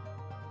him.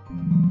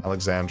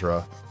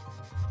 Alexandra.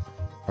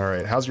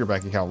 Alright, how's your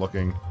bank account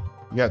looking?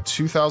 You got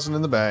 $2,000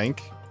 in the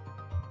bank.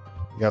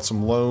 You got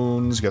some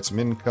loans, you got some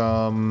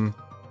income.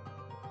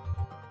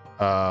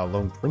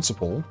 Loan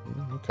principal.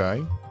 Okay.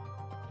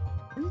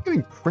 Where are you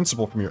getting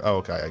principal from your... Oh,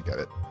 okay, I get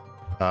it.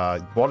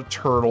 You bought a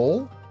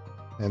turtle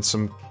and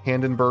some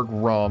Candenberg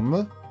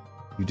rum.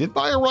 You did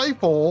buy a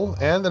rifle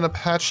and an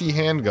Apache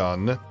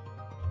handgun,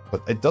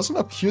 but it doesn't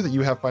appear that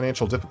you have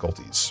financial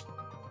difficulties.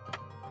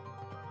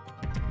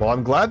 Well,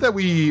 I'm glad that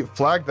we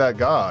flagged that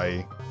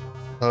guy,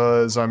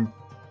 because I'm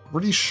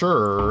pretty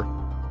sure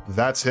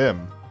that's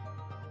him.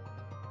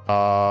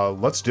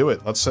 Let's do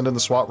it. Let's send in the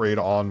SWAT raid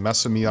on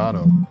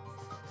Massimiliano.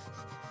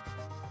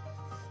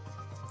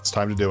 It's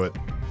time to do it.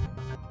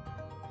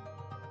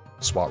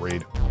 SWAT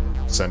raid.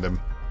 Send him.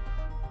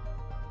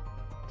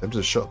 Tempted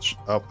to show...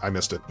 Oh, I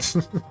missed it.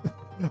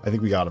 I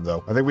think we got him,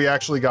 though. I think we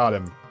actually got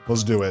him.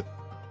 Let's do it.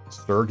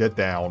 Sir, get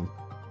down.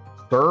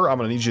 Sir, I'm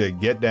gonna need you to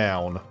get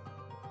down.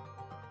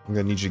 I'm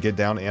gonna need you to get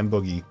down and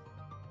boogie.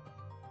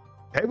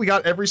 Hey, we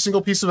got every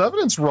single piece of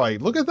evidence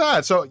right. Look at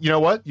that. So, you know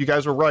what? You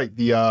guys were right.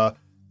 The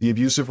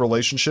abusive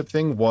relationship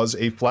thing was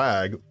a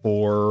flag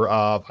for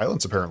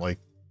violence, apparently.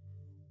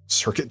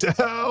 Sir, get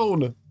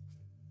down.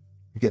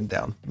 I'm getting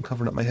down. I'm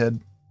covering up my head.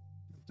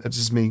 That's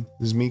just me.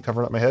 This is me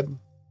covering up my head.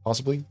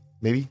 Possibly.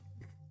 Maybe.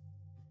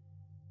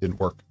 Didn't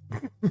work.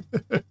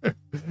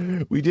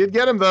 We did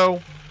get him,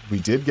 though. We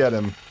did get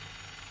him.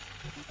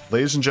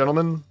 Ladies and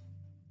gentlemen,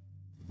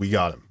 we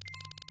got him.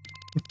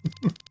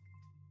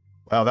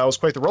 Wow, that was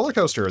quite the roller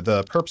coaster.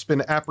 The perp's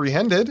been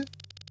apprehended.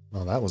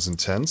 Well, that was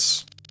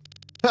intense.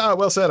 Ah,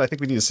 well said. I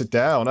think we need to sit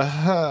down.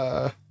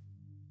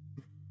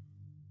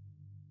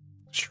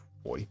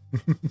 Boy.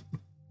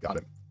 Got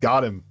him.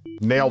 Got him.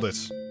 Nailed it.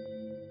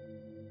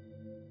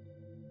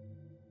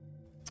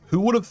 Who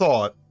would have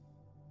thought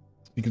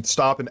you could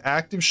stop an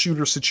active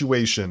shooter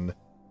situation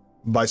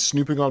by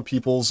snooping on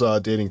people's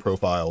dating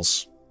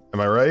profiles?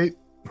 Am I right?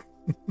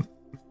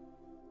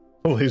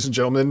 Ladies and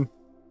gentlemen,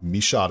 me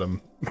shot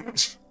him.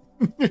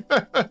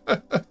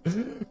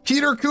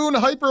 Peter Kuhn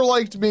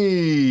hyper-liked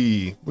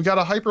me! We got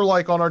a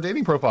hyper-like on our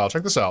dating profile.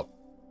 Check this out.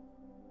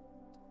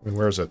 I mean,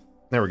 where is it?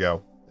 There we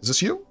go. Is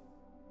this you?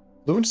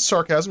 Fluent to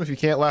sarcasm. If you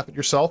can't laugh at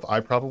yourself, I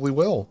probably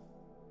will.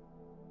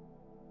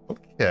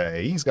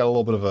 Okay, he's got a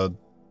little bit of a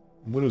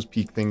Widow's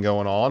Peak thing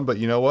going on, but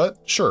you know what?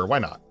 Sure, why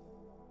not?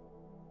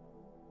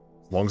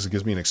 As long as it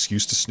gives me an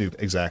excuse to snoop.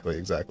 Exactly,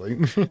 exactly.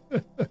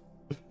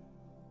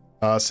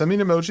 Send me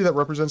an emoji that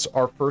represents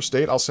our first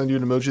date. I'll send you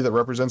an emoji that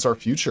represents our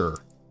future.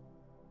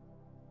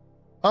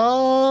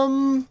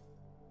 Kind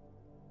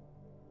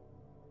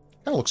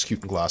of looks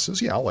cute in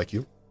glasses. Yeah, I'll like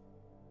you.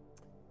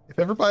 If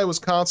everybody was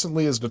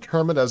constantly as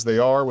determined as they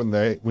are when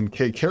they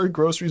carried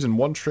groceries in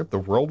one trip, the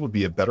world would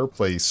be a better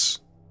place.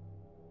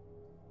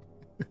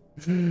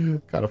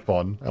 Kind of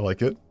fun. I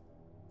like it.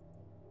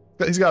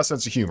 He's got a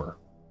sense of humor.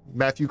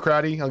 Matthew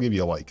Craddy, I'll give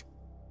you a like.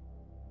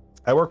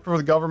 I work for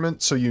the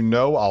government, so you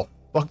know I'll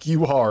fuck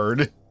you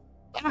hard.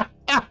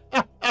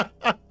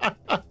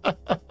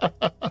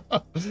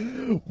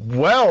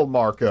 Well,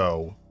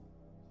 Marco.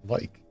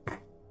 Like.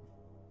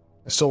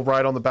 I still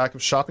ride on the back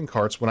of shopping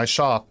carts when I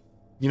shop.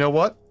 You know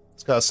what?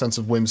 It's got a sense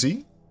of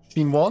whimsy.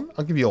 Sheen 1,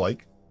 I'll give you a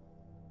like.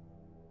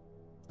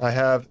 I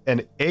have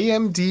an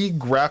AMD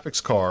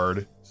graphics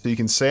card, so you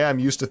can say I'm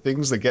used to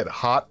things that get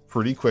hot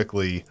pretty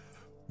quickly.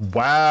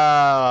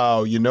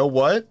 Wow. You know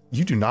what?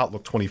 You do not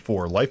look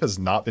 24. Life has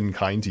not been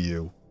kind to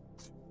you.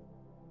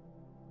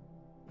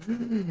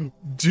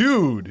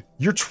 Dude,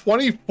 you're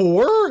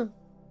 24?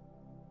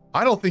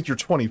 I don't think you're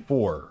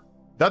 24.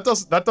 That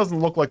doesn't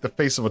look like the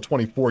face of a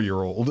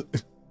 24-year-old.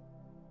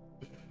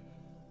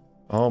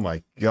 Oh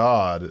my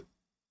god.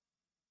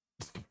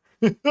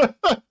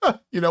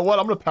 You know what?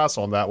 I'm gonna pass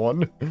on that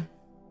one.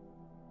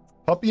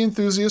 Puppy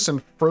enthusiast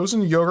and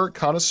frozen yogurt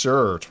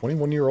connoisseur,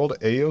 21-year-old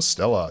Ayo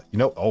Stella. You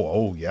know,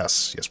 oh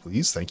yes, yes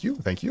please, thank you,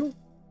 thank you.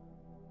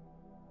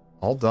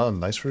 All done,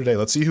 nice for today.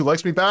 Let's see who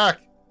likes me back.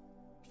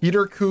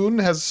 Peter Kuhn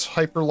has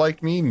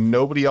hyper-liked me.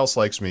 Nobody else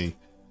likes me.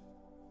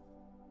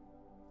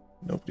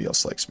 Nobody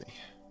else likes me.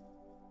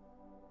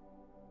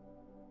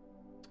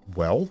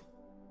 Well,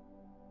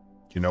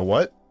 you know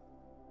what?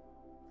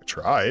 I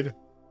tried.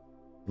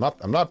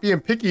 I'm not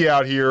being picky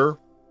out here.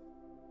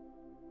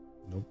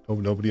 Nope,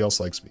 nobody else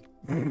likes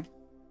me.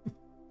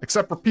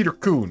 Except for Peter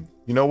Kuhn.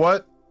 You know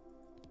what?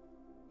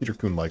 Peter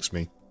Kuhn likes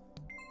me.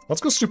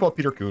 Let's go snoop on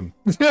Peter Kuhn.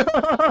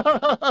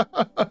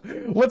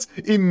 Let's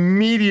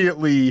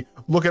immediately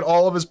look at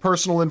all of his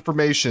personal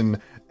information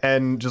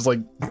and just like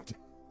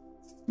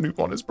snoop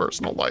on his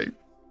personal life.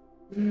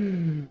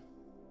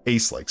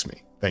 Ace likes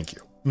me. Thank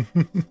you.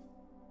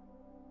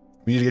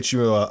 We need to get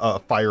you a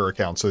Fire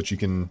account so that you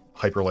can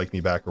hyper-like me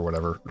back or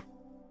whatever.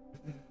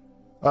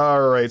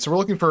 Alright, so we're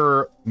looking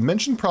for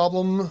mention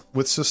problem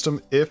with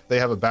system if they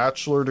have a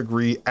bachelor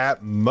degree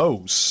at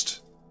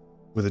most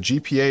with a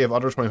GPA of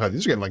under 25.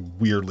 These are getting like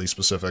weirdly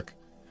specific.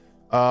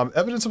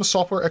 Evidence of a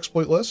software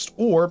exploit list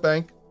or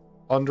bank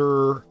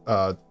under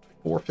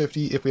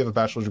 450 if we have a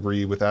bachelor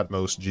degree with at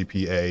most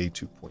GPA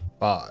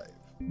 2.5.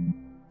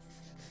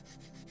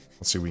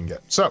 Let's see what we can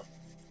get. So,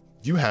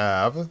 you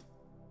have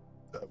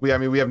I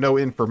mean, we have no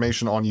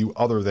information on you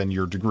other than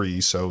your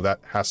degree, so that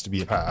has to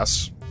be a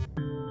pass.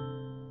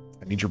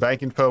 I need your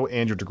bank info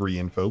and your degree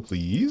info,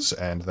 please,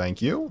 and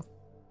thank you.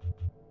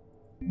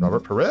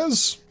 Robert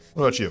Perez,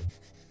 what about you? Do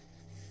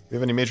you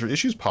have any major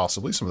issues?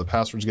 Possibly. Some of the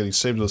passwords getting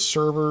saved to the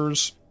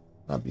servers,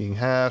 not being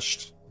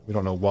hashed. We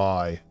don't know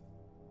why.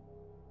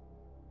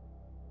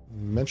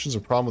 Mentions a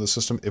problem with the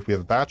system if we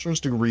have a bachelor's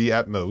degree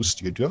at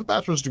most. You do have a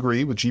bachelor's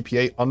degree with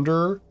GPA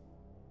under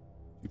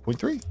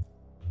 2.3.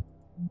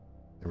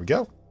 There we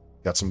go.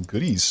 Got some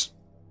goodies.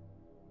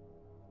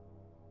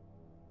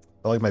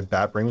 I felt like my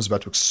bat brain was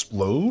about to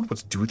explode. What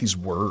to do with these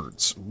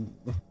words?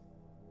 Ooh.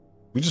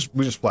 We just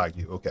flagged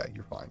you. Okay,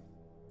 you're fine.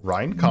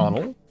 Ryan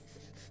Connell.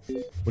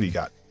 What do you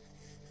got?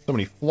 So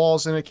many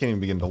flaws in it. Can't even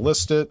begin to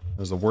list it. It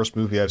was the worst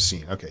movie I've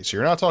seen. Okay, so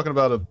you're not talking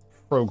about a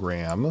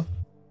program.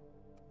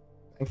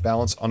 Bank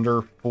balance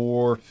under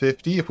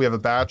 450. If we have a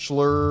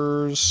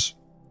bachelor's...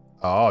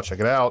 Oh, check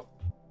it out.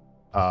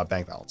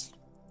 Bank balance.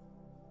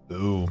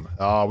 Boom.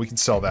 Oh, we can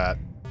sell that.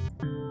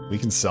 We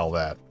can sell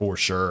that for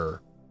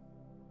sure.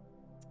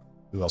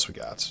 Who else we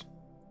got?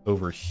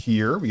 Over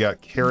here, we got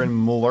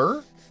Karen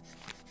Mueller.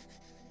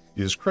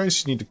 Jesus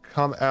Christ, you need to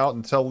come out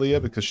and tell Leah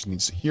because she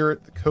needs to hear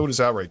it. The code is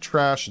outright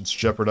trash. It's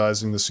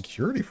jeopardizing the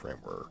security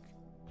framework.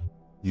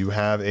 You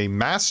have a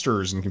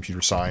master's in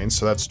computer science,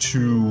 so that's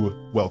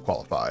too well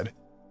qualified.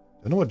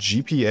 I don't know what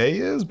GPA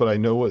is, but I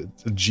know what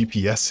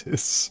GPS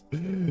is.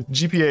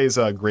 GPA is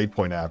a grade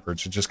point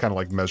average. It just kind of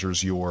like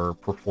measures your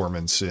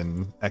performance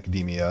in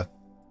academia.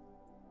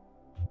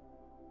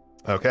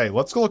 Okay,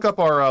 let's go look up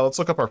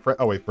our friend.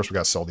 Oh wait, first we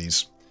gotta sell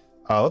these.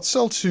 Let's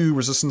sell to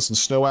Resistance and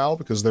Snow Owl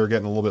because they're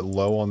getting a little bit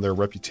low on their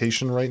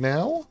reputation right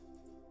now.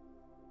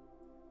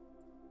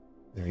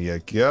 There you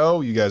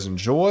go. You guys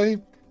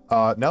enjoy.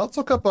 Now let's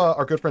look up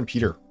our good friend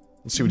Peter.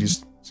 Let's see what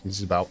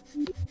he's about.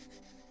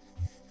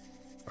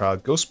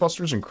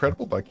 Ghostbusters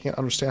incredible, but I can't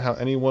understand how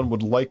anyone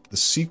would like the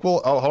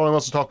sequel. Oh, hold on,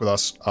 wants to talk with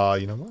us.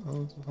 You know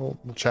what?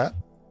 We'll chat.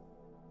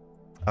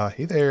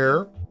 Hey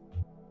there.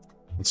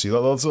 Let's see.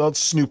 Let's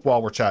snoop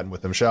while we're chatting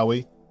with him, shall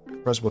we?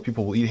 Impressed what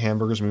people will eat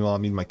hamburgers. Meanwhile,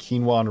 I'm eating my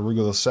quinoa and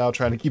arugula salad,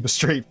 trying to keep a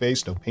straight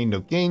face. No pain, no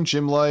gain.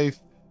 Gym life.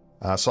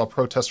 Saw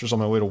protesters on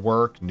my way to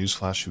work.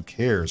 Newsflash, who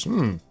cares?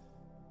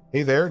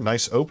 Hey there.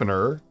 Nice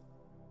opener.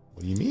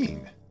 What do you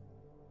mean?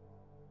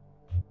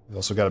 We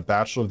also got a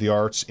Bachelor of the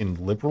Arts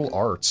in Liberal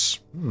Arts.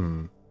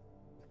 Never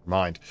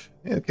mind.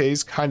 Okay,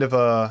 he's kind of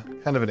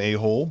an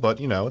a-hole,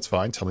 but you know, it's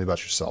fine. Tell me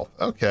about yourself.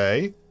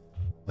 Okay.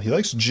 Well, he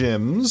likes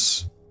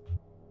gyms,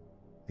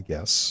 I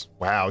guess.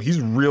 Wow, he's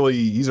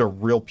a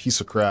real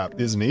piece of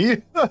crap, isn't he?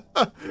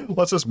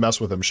 Let's just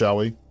mess with him, shall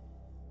we?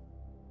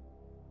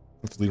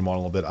 Let's lead him on a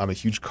little bit. I'm a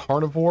huge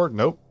carnivore.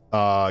 Nope.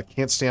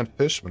 Can't stand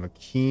fish. I'm a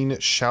keen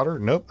shouter.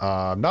 Nope.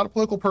 I'm not a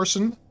political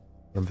person.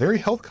 But I'm very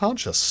health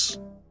conscious.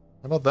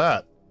 How about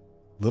that?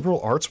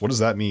 Liberal arts? What does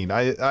that mean?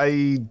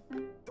 I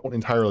don't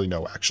entirely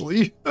know,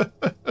 actually.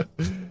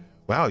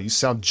 Wow, you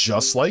sound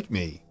just like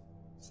me.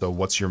 So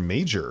what's your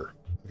major?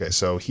 Okay,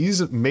 so he's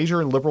a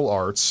major in liberal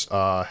arts.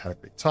 Had a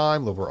great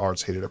time. Liberal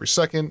arts, hated every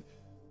second.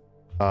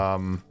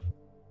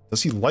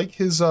 Does he like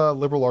his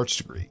liberal arts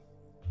degree?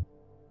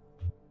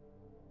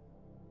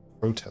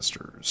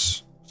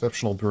 Protesters.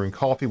 Exceptional brewing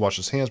coffee,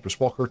 washes hands, Bruce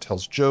Walker,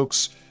 tells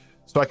jokes.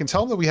 So I can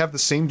tell him that we have the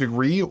same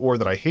degree, or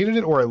that I hated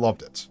it, or I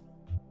loved it.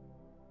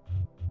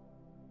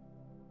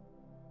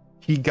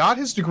 He got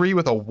his degree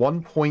with a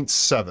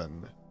 1.7.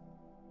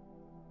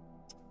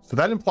 So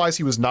that implies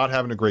he was not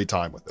having a great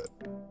time with it.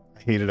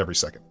 I hate it every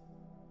second.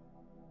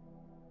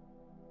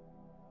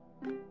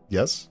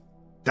 Yes?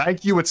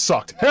 Thank you, it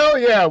sucked. Hell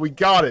yeah, we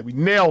got it. We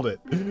nailed it.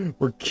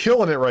 We're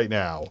killing it right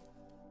now.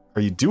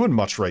 Are you doing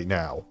much right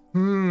now?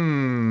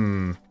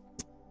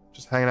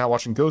 Just hanging out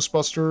watching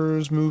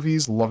Ghostbusters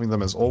movies, loving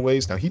them as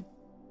always. Now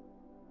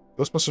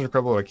Ghostbusters are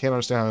incredible, but I can't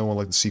understand how anyone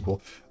liked the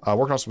sequel.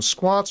 Working on some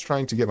squats,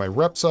 trying to get my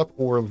reps up,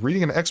 or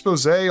reading an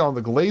expose on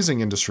the glazing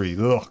industry.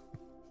 Ugh.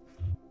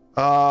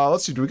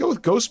 Let's see, do we go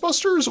with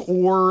Ghostbusters,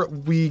 or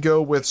we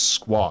go with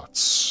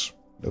squats?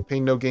 No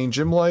pain, no gain,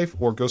 gym life,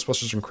 or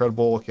Ghostbusters are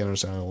incredible, I can't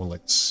understand how anyone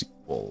liked the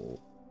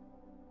sequel.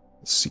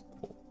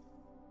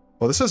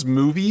 Well, this says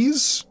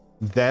movies,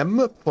 them,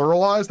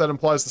 pluralized, that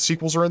implies the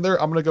sequels are in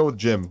there. I'm gonna go with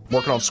gym,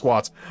 working on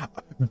squats.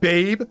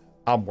 Babe,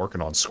 I'm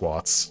working on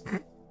squats.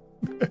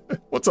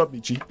 What's up,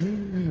 Michi?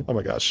 Oh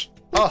my gosh.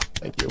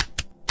 Thank you.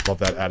 Love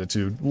that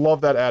attitude.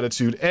 Love that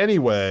attitude.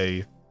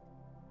 Anyway,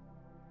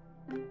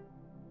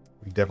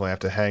 we definitely have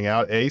to hang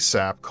out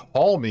ASAP.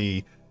 Call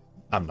me.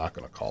 I'm not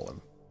going to call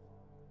him.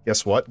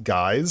 Guess what,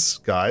 guys?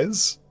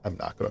 I'm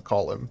not going to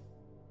call him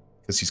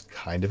because he's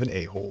kind of an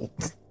a-hole.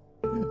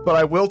 But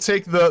I will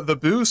take the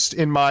boost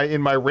in my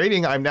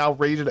rating. I'm now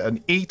rated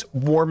an 8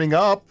 warming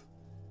up.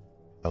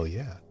 Oh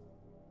yeah.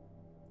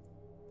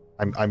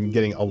 I'm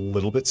getting a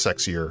little bit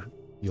sexier.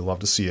 You'll love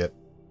to see it.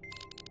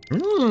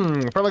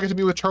 Finally get to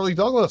meet with Charlie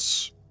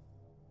Douglas.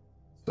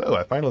 So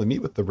I finally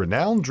meet with the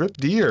renowned Drip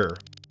Deer.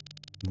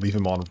 Leave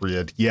him on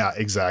red. Yeah,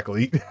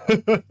 exactly.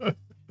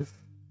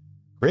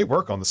 Great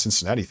work on the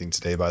Cincinnati thing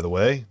today, by the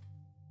way.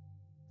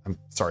 I'm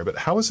sorry, but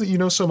how is it you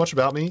know so much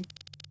about me?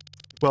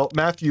 Well,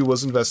 Matthew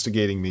was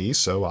investigating me,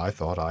 so I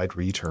thought I'd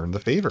return the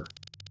favor.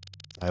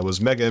 I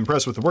was mega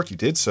impressed with the work you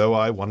did, so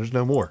I wanted to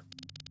know more.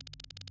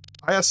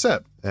 I asked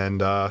Seb,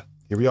 and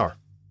here we are.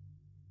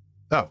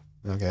 Oh,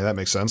 okay, that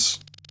makes sense.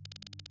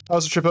 How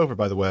was the trip over,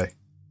 by the way?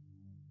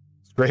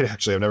 It's great,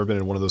 actually. I've never been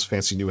in one of those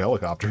fancy new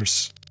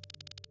helicopters.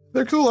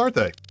 They're cool, aren't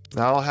they?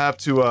 I'll have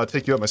to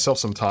take you out myself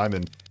sometime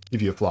and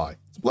give you a fly.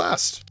 It's a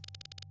blast.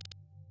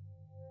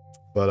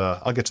 But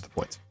I'll get to the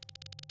point.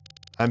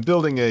 I'm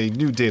building a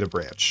new data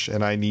branch,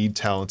 and I need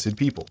talented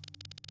people.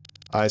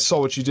 I saw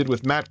what you did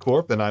with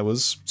MatCorp, and I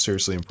was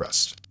seriously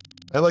impressed.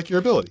 I like your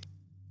ability.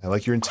 I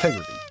like your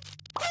integrity.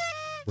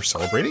 We're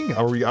celebrating?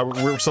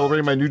 We're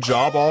celebrating my new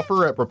job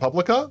offer at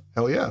Republica?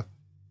 Hell yeah.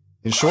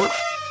 In short,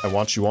 I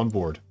want you on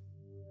board.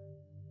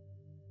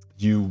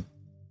 You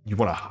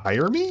want to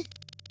hire me?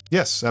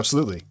 Yes,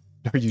 absolutely.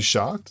 Are you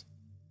shocked?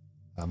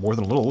 More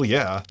than a little,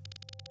 yeah.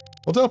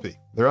 Well, don't be.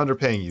 They're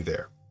underpaying you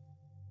there.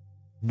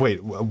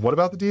 Wait, what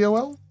about the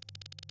DOL?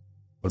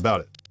 What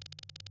about it?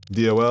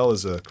 DOL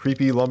is a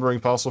creepy, lumbering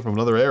fossil from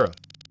another era.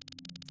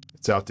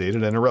 It's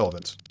outdated and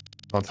irrelevant.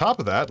 On top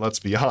of that, let's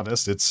be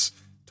honest, it's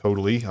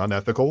totally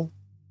unethical.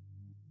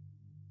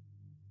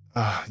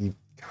 You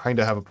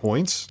kinda have a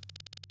point.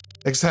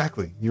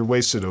 Exactly, you're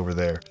wasted over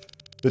there.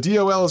 The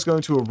DOL is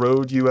going to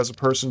erode you as a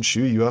person,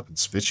 chew you up, and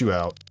spit you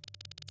out.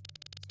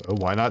 So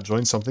why not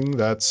join something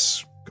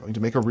that's going to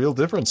make a real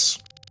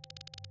difference?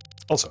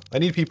 Also, I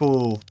need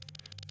people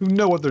who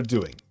know what they're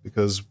doing,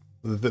 because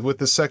with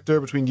this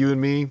sector between you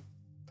and me,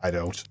 I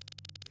don't.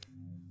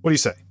 What do you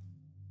say?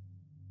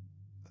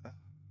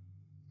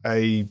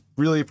 I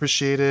really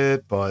appreciate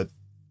it, but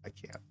I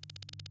can't.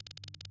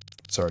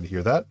 Sorry to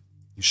hear that.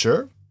 You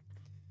sure?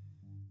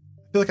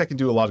 I feel like I can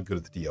do a lot of good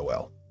at the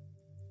DOL.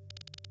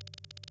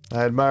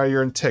 I admire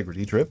your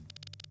integrity, Drip.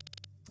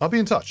 I'll be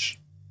in touch.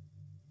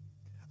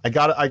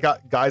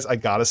 Guys, I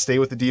gotta stay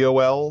with the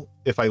DOL.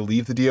 If I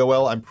leave the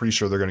DOL, I'm pretty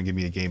sure they're gonna give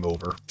me a game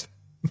over.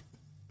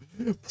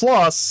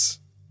 Plus,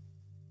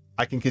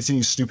 I can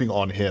continue snooping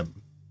on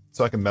him,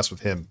 so I can mess with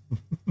him.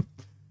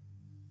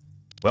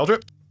 Well,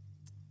 Drip.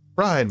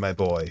 Brian, my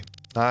boy.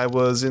 I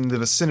was in the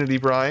vicinity,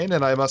 Brian,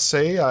 and I must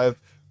say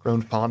I've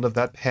grown fond of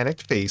that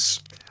panicked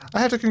face. I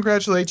have to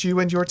congratulate you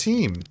and your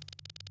team.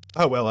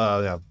 Oh,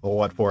 well, yeah.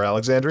 What for,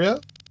 Alexandria?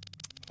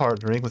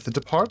 Partnering with the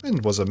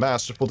department was a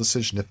masterful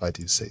decision, if I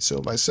do say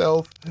so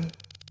myself.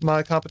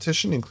 My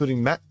competition,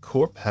 including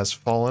MatCorp, has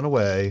fallen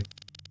away.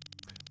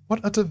 What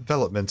a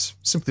development.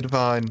 Simply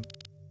divine.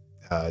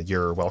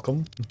 You're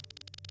welcome.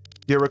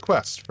 Your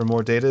request for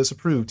more data is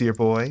approved, dear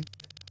boy.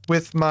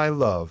 With my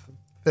love.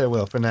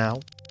 Farewell for now.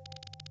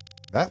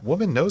 That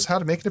woman knows how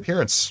to make an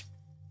appearance.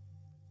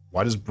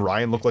 Why does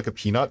Brian look like a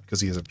peanut?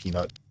 Because he is a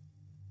peanut.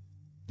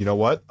 You know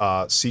what?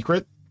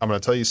 Secret. I'm going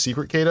to tell you a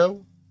secret,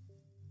 Kato.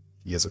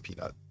 He is a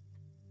peanut.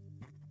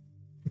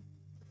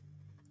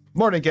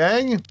 Morning,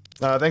 gang.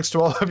 Thanks to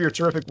all of your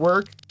terrific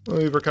work.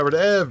 We've recovered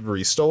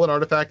every stolen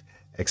artifact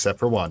except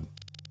for one.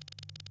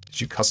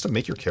 Did you custom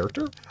make your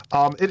character?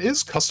 It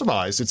is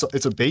customized.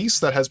 It's a base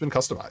that has been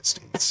customized.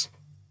 It's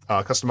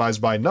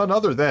customized by none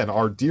other than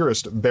our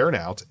dearest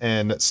Burnout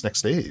and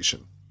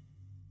Snextation.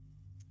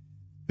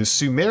 The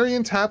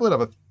Sumerian Tablet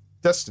of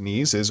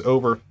Destinies is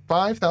over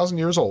 5,000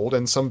 years old,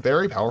 and some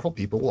very powerful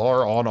people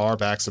are on our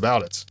backs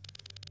about it.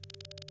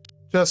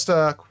 Just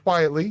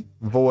quietly,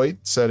 Void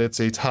said it's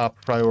a top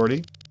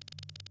priority.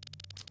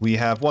 We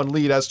have one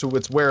lead as to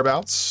its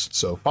whereabouts,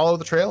 so follow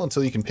the trail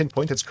until you can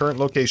pinpoint its current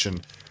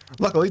location.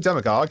 Luckily,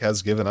 Demagogue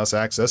has given us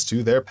access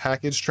to their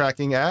package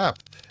tracking app.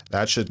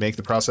 That should make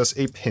the process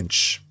a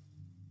pinch.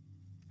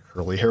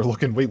 Curly hair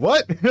looking, wait,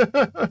 what?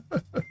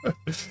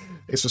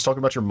 Ace was talking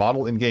about your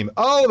model in-game.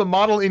 Oh, the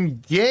model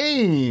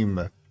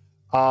in-game!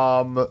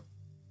 Not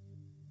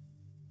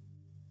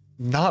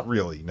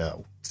really,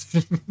 no.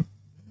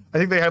 I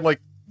think they had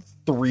like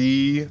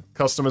 3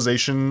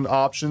 customization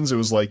options. It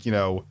was like, you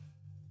know,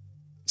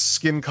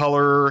 skin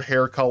color,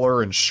 hair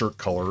color, and shirt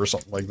color or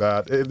something like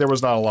that. There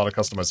was not a lot of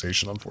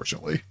customization,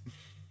 unfortunately.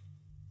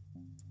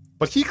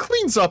 But he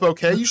cleans up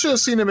okay. You should have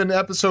seen him in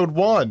episode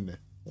 1.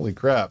 Holy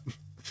crap.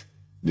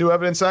 New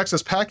evidence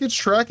access package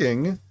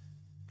tracking.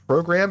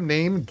 Program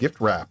name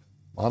gift wrap.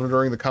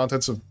 Monitoring the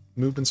contents of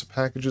movements of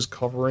packages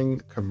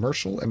covering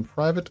commercial and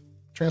private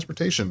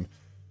transportation.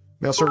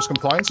 Mail service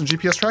compliance and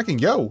GPS tracking.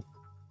 Yo.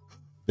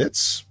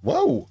 Bits.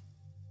 Whoa.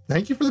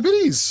 Thank you for the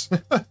biddies.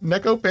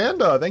 Neko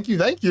Panda. Thank you.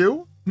 Thank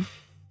you.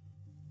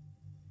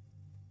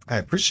 I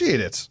appreciate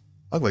it.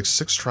 I had like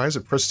 6 tries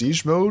at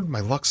prestige mode.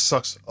 My luck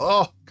sucks.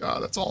 Oh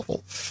god, that's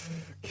awful.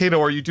 Kato,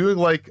 are you doing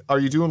like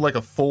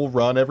a full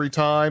run every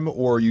time,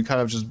 or are you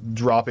kind of just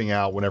dropping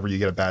out whenever you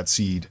get a bad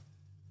seed?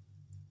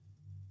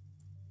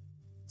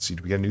 Let's see,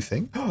 do we get a new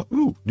thing?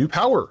 Ooh, new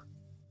power.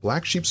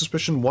 Black Sheep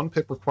Suspicion 1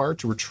 pip required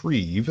to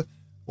retrieve.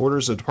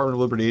 Orders a Department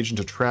of Liberty agent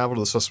to travel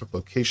to the suspect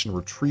location to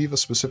retrieve a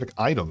specific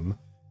item.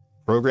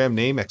 Program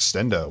name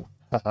Extendo.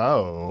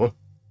 Oh,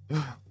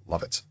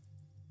 love it.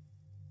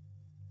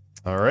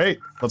 All right,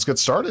 let's get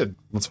started.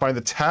 Let's find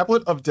the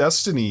Tablet of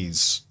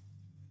Destinies.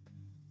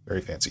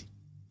 Very fancy.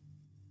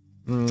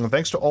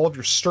 Thanks to all of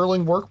your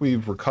sterling work,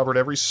 we've recovered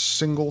every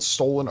single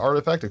stolen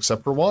artifact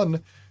except for one.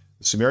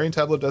 The Sumerian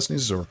Tablet of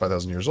Destinies is over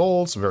 5,000 years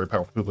old. Some very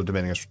powerful people are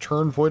demanding its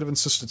return. Void of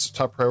insisted it's a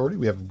top priority.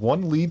 We have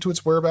one lead to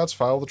its whereabouts.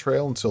 Follow the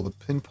trail until the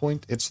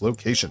pinpoint its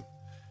location.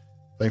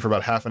 Playing for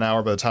about half an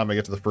hour. By the time I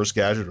get to the first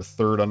gadget or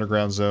third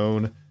underground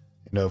zone, you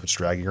know if it's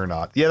dragging or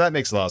not. Yeah, that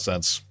makes a lot of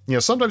sense. You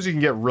know, sometimes you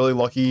can get really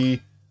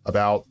lucky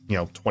about,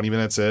 20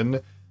 minutes in.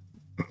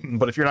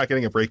 But if you're not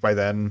getting a break by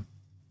then,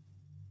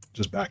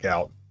 just back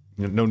out.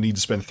 No need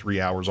to spend 3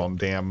 hours on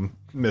damn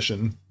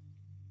mission.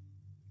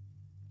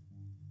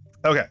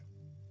 Okay.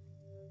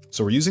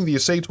 So we're using the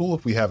assay tool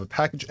if we have a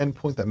package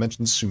endpoint that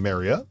mentions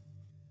Sumeria.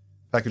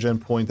 Package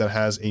endpoint that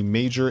has a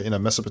major in a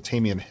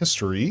Mesopotamian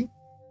history.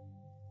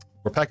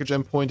 Or package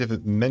endpoint if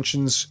it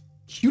mentions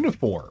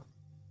cuneiform.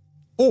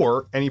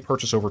 Or any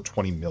purchase over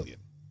 20 million.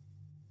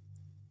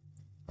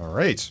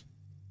 Alright.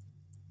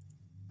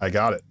 I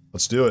got it.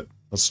 Let's do it.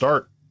 Let's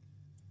start.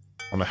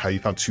 I don't know how you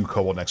found two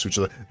kobold next to each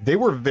other. They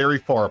were very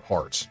far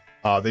apart.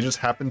 They just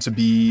happened to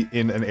be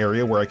in an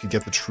area where I could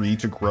get the tree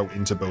to grow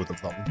into both of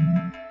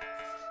them.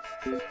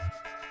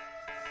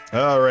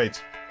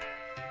 Alright.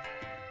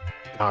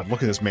 God,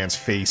 look at this man's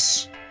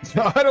face.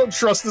 I don't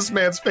trust this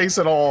man's face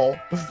at all.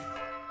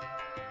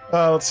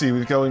 Let's see,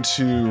 we're going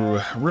to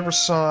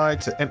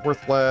Riverside, to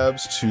Entworth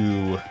Labs,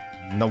 to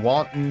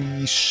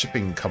Nawantni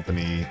Shipping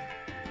Company.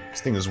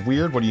 This thing is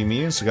weird. What do you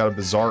mean? It's got a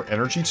bizarre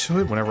energy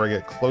to it. Whenever I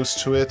get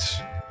close to it,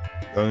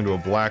 going to a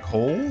black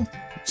hole.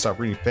 Stop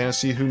reading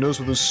fantasy. Who knows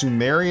what those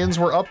Sumerians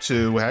were up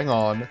to? Hang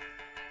on.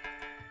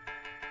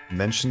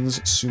 Mentions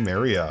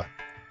Sumeria.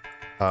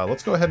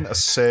 Let's go ahead and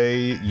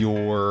assay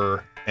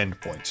your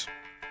endpoint.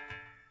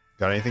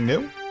 Got anything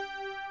new?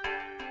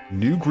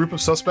 New group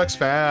of suspects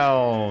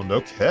found.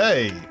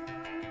 Okay.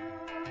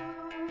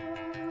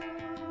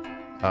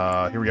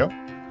 Here we go.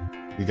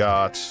 We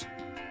got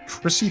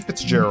Chrissy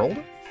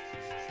Fitzgerald.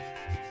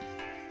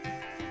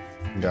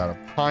 We got a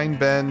pine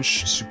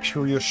bench,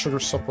 superior sugar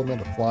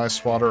supplement, a fly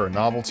swatter, a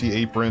novelty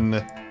apron.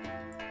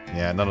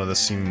 Yeah, none of this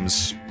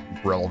seems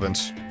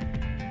relevant.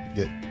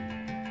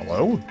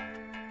 Hello?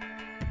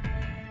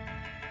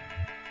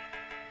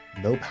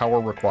 No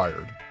power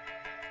required.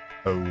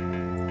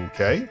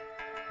 Okay.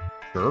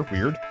 Sure,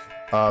 weird.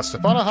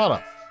 Stefana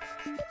Hanna.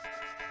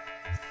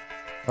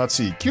 Let's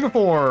see,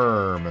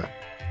 cuneiform.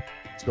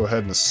 Let's go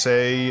ahead and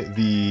say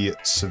the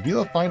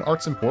Sevilla Fine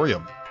Arts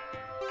Emporium.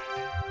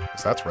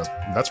 That's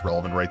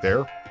relevant right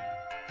there.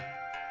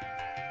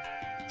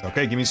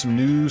 Okay, give me some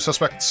new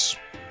suspects.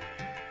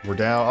 We're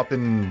down up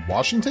in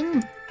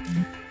Washington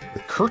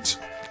with Kurt.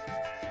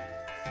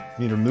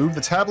 We need to remove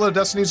the Tablet of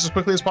Destinies as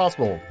quickly as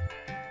possible.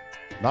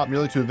 Not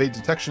merely to evade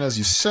detection, as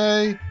you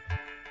say.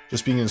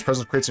 Just being in his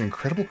presence creates an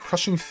incredible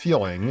crushing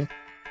feeling.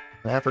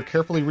 And after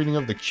carefully reading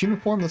of the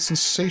cuneiform, the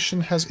sensation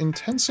has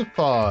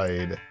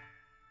intensified.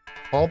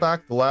 Call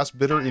back the last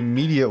bidder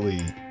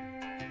immediately.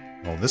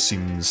 Well, this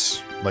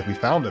seems like we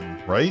found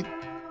him, right?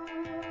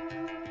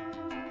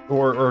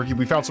 Or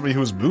we found somebody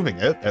who was moving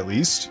it, at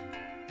least.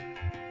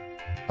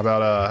 How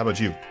about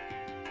you?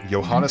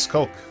 Johannes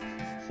Koch.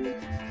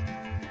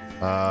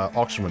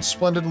 Auction went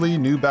splendidly.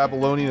 New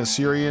Babylonian,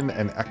 Assyrian,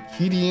 and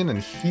Akkadian and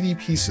Hedi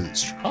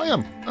pieces.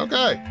 Triumph.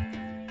 Okay.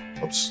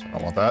 Oops, I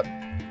don't want that.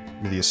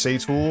 The assay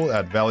tool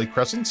at Valley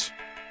Crescent.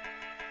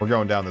 We're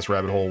going down this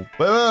rabbit hole.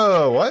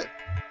 Whoa, what?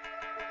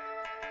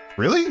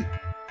 Really?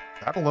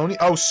 Babylonian?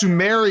 Oh,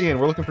 Sumerian.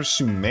 We're looking for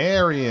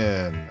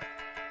Sumerian.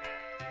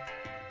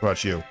 What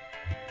about you?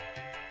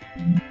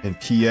 In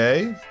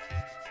PA?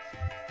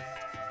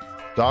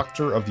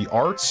 Doctor of the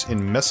Arts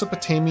in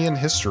Mesopotamian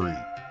History.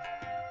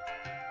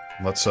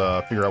 Let's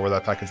figure out where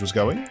that package was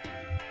going.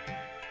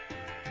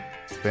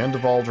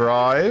 Vandeval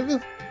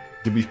Drive.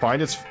 Did we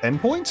find its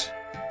endpoint?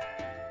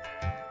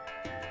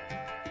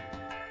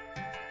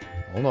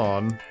 Hold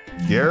on.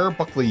 Gare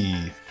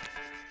Buckley.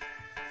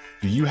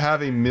 Do you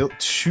have a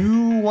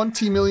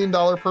 $20 million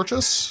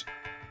purchase?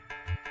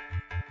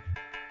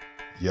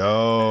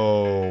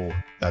 Yo,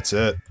 that's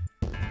it.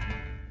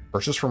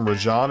 Purchase from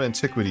Rajam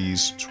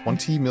Antiquities,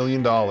 $20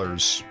 million.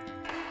 Got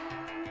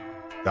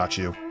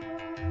you.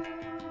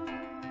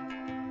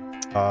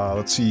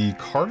 Let's see.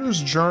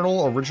 Carter's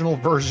Journal, original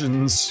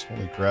versions.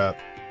 Holy crap.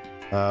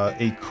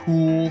 A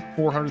cool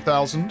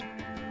 400,000.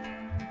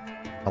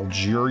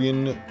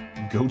 Algerian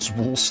goat's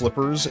wool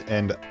slippers,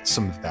 and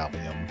some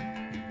Valium.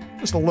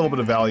 Just a little bit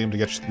of Valium to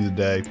get you through the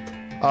day.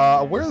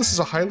 Aware this is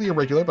a highly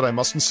irregular, but I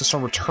must insist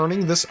on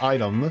returning this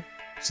item.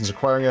 Since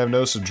acquiring it, I have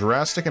noticed a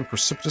drastic and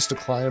precipitous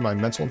decline in my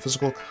mental and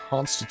physical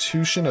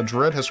constitution. A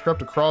dread has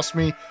crept across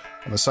me.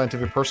 I'm a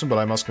scientific person, but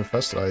I must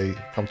confess that I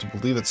come to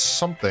believe that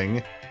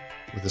something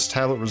with this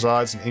tablet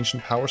resides in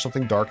ancient power,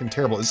 something dark and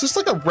terrible. Is this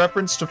like a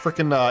reference to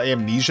frickin'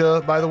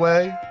 Amnesia, by the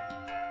way?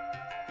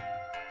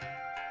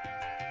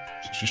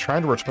 She's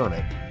trying to return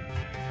it.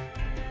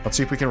 Let's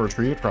see if we can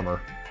retrieve it from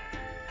her.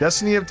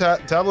 Destiny of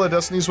Tablet of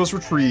Destinies was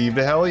retrieved.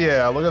 Hell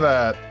yeah, look at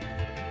that.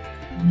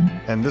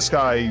 And this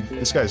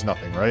guy's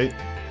nothing, right?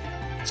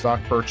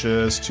 Stock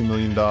purchase, $2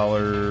 million.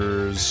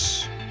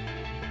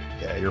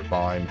 Yeah, you're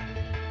fine.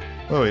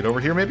 Oh, wait, over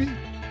here maybe?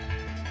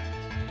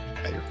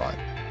 Yeah, you're fine.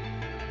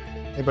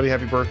 Hey buddy,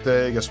 happy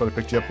birthday. Guess what? I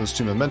picked you up those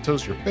 2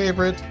 mementos, your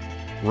favorite.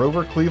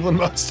 Grover Cleveland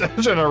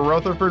mustache and a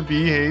Rutherford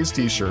B. Hayes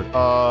t-shirt.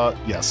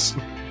 Yes.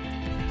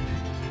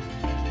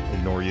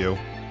 Ignore you.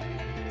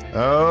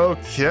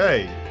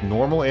 Okay.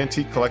 Normal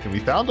antique collecting.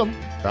 We found them.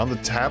 Found the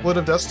Tablet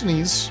of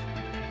Destinies.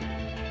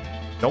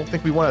 Don't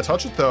think we want to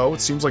touch it though. It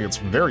seems like it's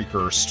very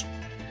cursed.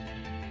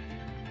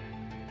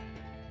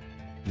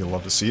 You'll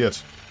love to see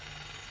it.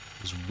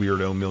 Those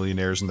weirdo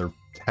millionaires and their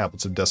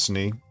Tablets of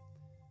Destiny.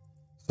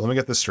 So let me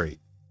get this straight.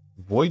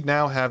 Void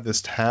now have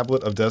this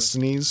Tablet of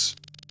Destinies.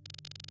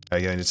 Are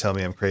you going to tell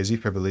me I'm crazy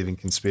for believing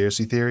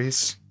conspiracy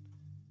theories?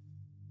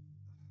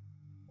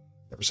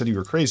 Never said you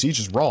were crazy,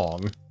 just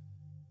wrong.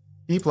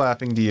 Keep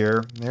laughing,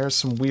 dear. There's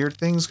some weird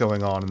things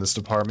going on in this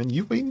department.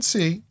 You wait and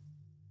see.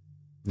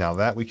 Now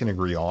that we can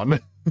agree on.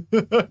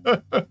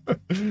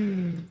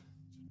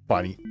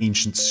 Finding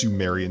ancient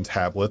Sumerian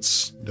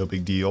tablets. No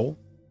big deal.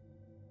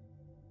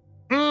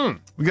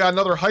 We got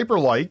another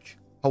hyper-like.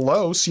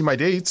 Hello, see my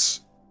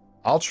dates.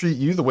 I'll treat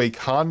you the way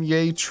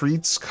Kanye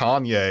treats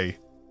Kanye.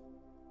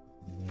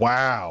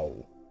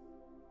 Wow.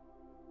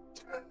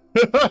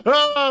 He's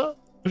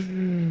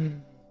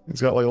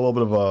got like a little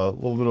bit of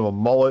a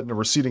mullet and a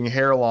receding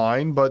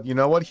hairline, but you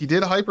know what? He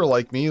did hyper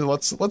like me.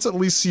 Let's at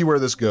least see where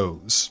this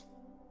goes.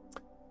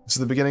 This is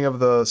the beginning of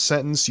the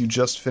sentence you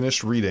just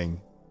finished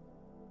reading.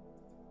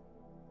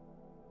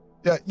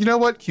 Yeah, you know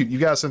what? Cute. You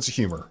got a sense of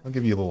humor. I'll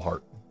give you a little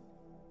heart.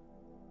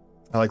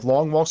 I like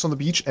long walks on the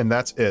beach, and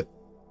that's it.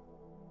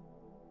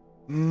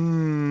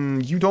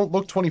 You don't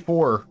look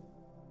 24.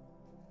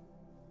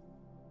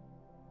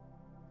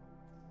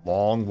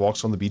 Long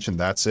walks on the beach, and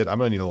that's it. I'm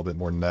gonna need a little bit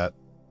more than that.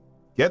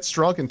 Gets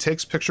drunk and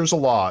takes pictures a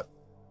lot.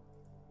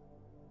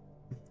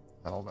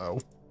 I don't know.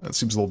 That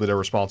seems a little bit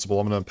irresponsible.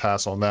 I'm gonna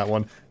pass on that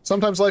one.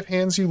 Sometimes life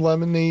hands you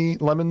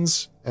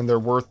lemons, and they're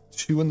worth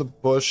 2 in the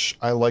bush.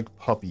 I like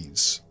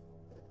puppies.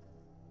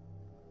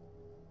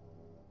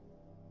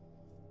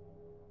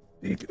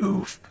 Big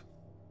oof.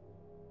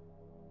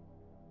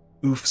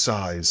 Oof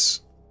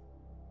size.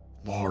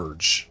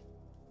 Large.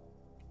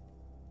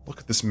 Look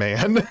at this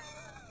man.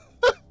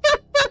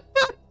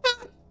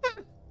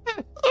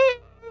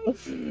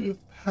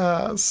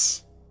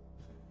 Pass.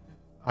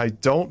 I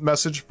don't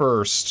message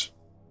first.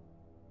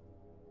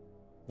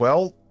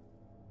 Well,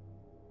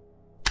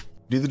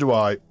 neither do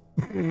I.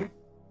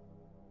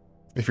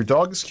 If your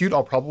dog is cute,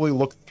 I'll probably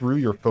look through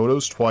your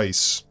photos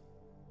twice.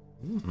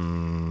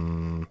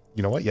 You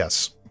know what?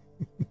 Yes.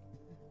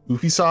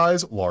 Oofy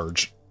size,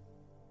 large.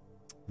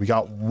 We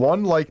got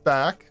 1 like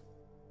back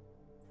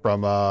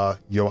from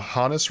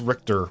Johannes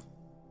Richter.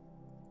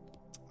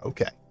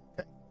 Okay.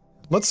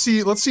 Let's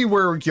see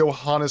where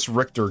Johannes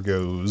Richter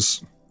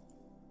goes.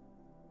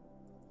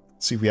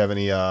 See if we have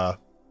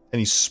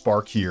any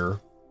spark here.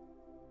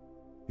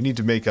 We need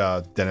to make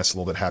Dennis a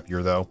little bit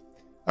happier though.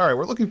 All right,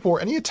 we're looking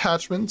for any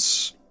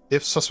attachments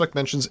if suspect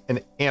mentions an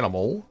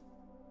animal.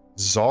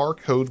 Czar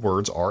code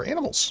words are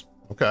animals.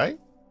 Okay.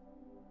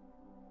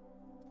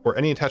 Or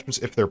any attachments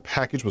if their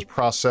package was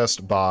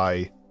processed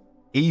by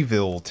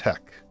Avil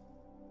Tech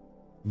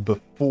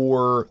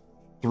before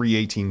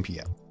 3:18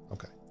 p.m.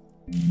 Okay.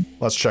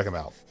 Let's check them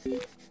out.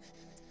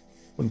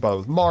 Wouldn't bother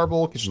with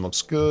marble. Kitchen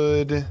looks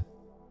good.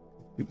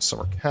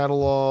 Summer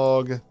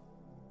catalog.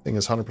 Thing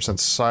is 100%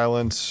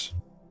 silent.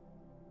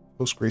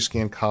 Post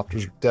grayscan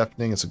copters are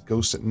deafening. It's a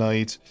ghost at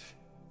night.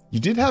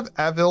 You did have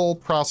Avil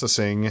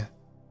processing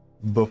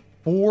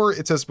before.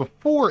 It says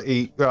before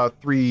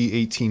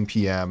 3:18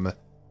 p.m.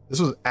 This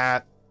was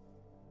at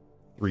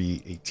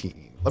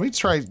 3:18. Let me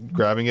try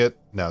grabbing it.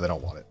 No, they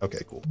don't want it.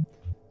 Okay, cool.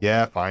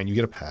 Yeah, fine. You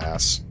get a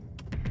pass.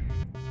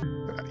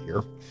 Get out of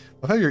here.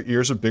 I thought your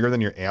ears are bigger than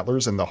your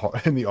antlers in the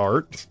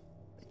art.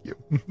 Thank you.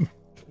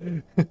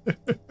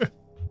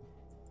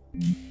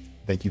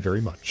 Thank you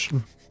very much.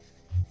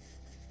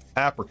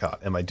 Apricot.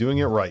 Am I doing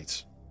it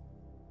right?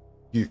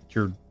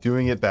 You're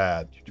doing it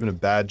bad. You're doing a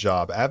bad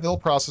job. Avil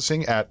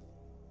processing at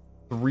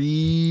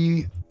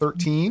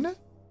 3:13.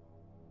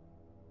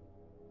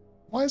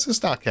 Why does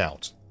this not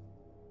count?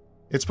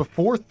 It's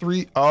before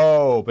 3.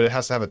 Oh, but it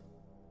has to have a...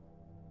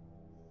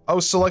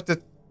 Oh, select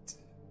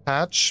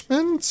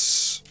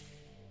attachments?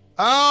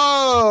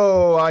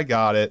 Oh, I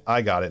got it.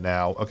 I got it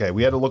now. Okay,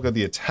 we had to look at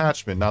the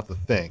attachment, not the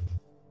thing.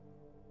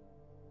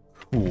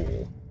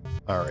 Cool.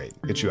 Alright,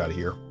 get you out of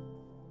here.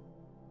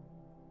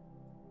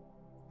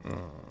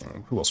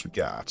 Who else we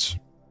got?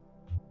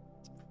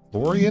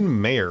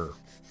 Florian Mayer.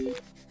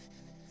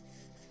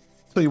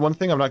 Tell you one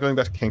thing, I'm not going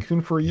back to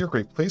Cancun for a year.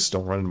 Great place.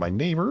 Don't run into my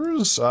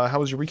neighbors. How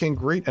was your weekend?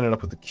 Great. Ended up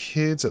with the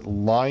kids at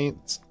Ended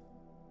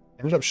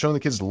up showing the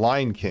kids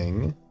Lion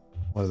King.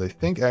 What do they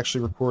think?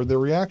 Actually record their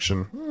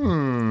reaction.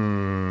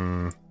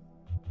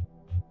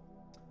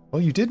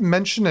 Well, you did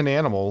mention an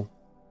animal.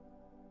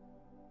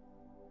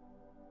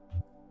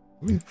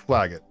 Let me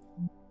flag it.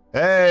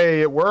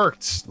 Hey, it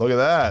worked. Look at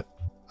that.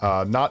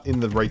 Not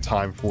in the right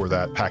time for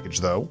that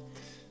package, though.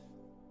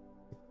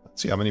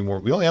 Let's see how many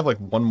more. We only have like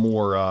one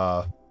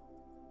more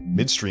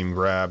midstream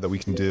grab that we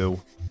can do.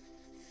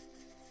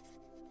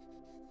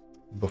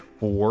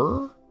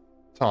 Before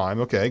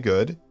time. Okay,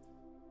 good.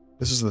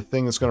 This is the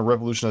thing that's going to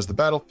revolutionize the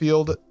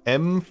battlefield.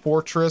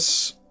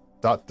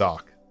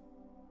 mfortress.dock.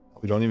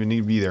 We don't even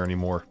need to be there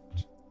anymore.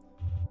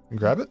 Can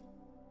grab it?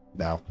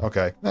 No.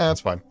 Okay.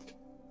 That's fine.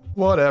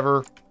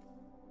 Whatever.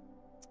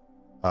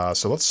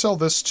 So let's sell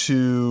this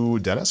to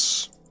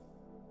Dennis.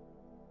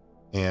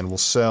 And we'll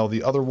sell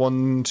the other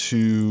one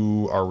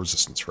to our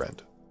resistance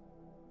friend.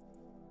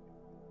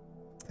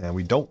 And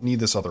we don't need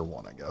this other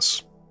one, I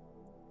guess.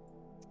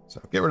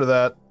 So get rid of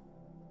that.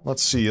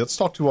 Let's see. Let's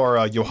talk to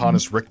our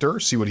Johannes Richter,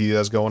 see what he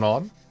has going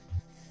on.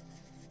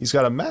 He's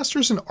got a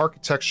master's in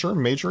architecture,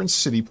 major in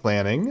city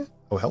planning.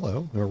 Oh,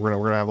 hello. We're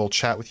gonna have a little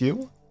chat with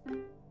you.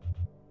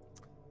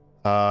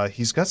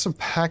 He's got some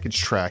package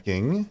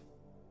tracking.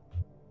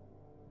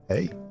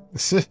 Hey.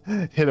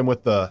 Hit him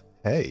with the,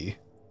 hey.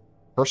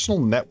 Personal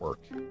network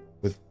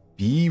with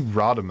B.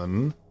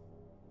 Rodeman.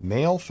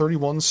 Male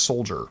 31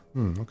 soldier.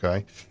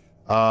 Okay.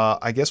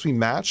 I guess we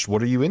matched.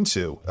 What are you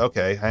into?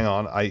 Okay, hang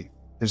on.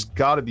 There's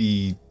gotta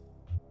be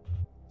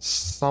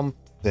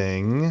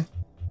something.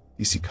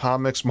 DC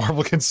Comics,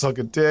 Marvel can suck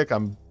a dick.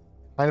 I'm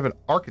kind of an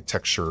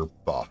architecture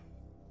buff.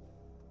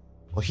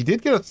 Well, he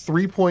did get a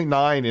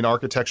 3.9 in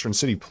architecture and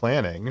city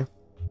planning.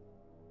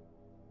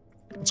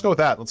 Let's go with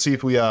that. Let's see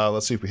if we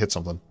hit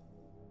something.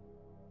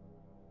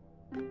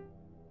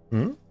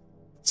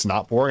 It's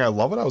not boring. I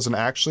love it. I was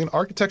actually an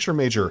architecture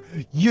major.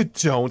 You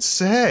don't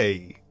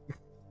say.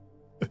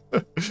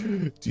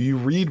 Do you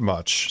read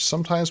much?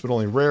 Sometimes, but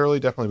only rarely.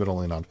 Definitely, but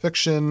only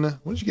nonfiction.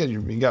 What did you get? You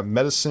got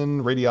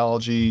medicine,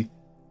 radiology.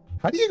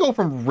 How do you go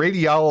from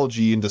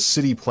radiology into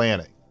city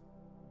planning?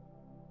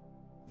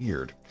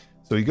 Weird.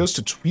 So he goes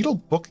to Tweedle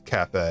Book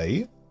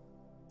Cafe. I'm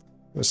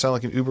gonna sound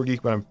like an uber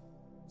geek, but I'm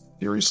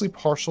seriously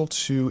partial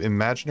to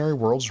imaginary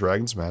worlds,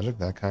 dragons, magic,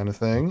 that kind of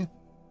thing.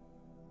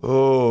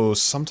 Oh,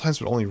 sometimes,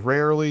 but only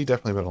rarely.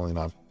 Definitely, but only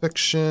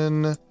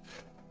nonfiction.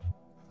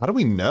 How do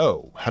we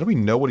know? How do we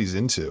know what he's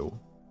into?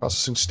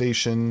 Processing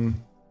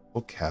station,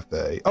 book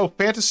cafe. Oh,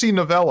 fantasy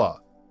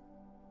novella.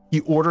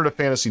 He ordered a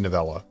fantasy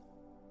novella.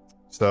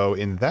 So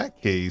in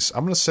that case,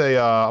 I'm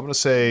gonna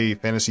say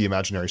fantasy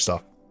imaginary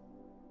stuff.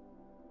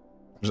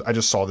 I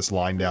just saw this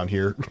line down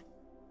here.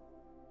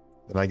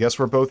 And I guess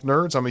we're both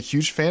nerds. I'm a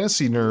huge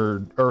fantasy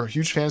nerd, or a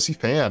huge fantasy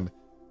fan.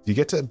 Do you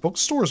get to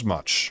bookstores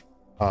much?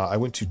 I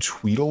went to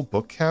Tweedle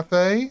Book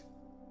Cafe.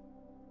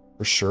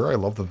 For sure, I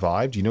love the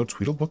vibe. Do you know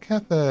Tweedle Book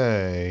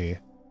Cafe?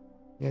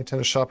 Yeah, I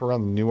tend to shop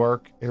around the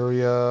Newark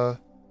area.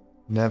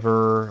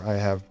 Never. I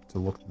have to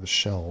look through the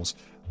shelves.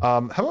 How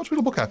about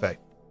Tweedle Book Cafe?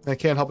 I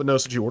can't help but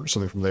notice that you ordered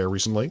something from there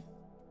recently.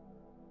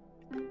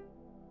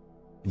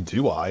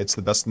 Do I? It's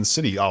the best in the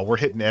city. Oh, we're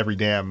hitting every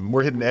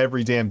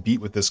damn beat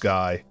with this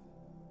guy.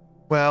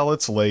 Well,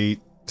 it's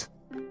late.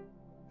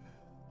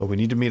 But we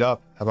need to meet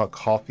up. How about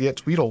coffee at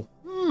Tweedle?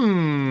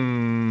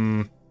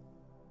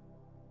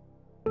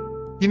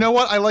 You know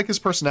what? I like his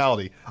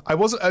personality.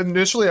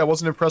 Initially I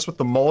wasn't impressed with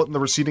the mullet and the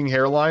receding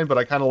hairline, but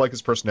I kind of like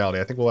his personality.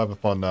 I think we'll have a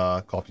fun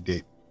coffee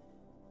date.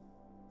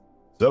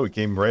 So he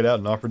came right out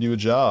and offered you a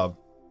job.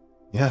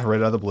 Yeah, right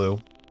out of the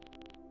blue.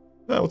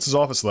 What's his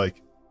office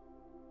like?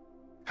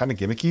 Kind of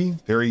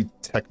gimmicky, very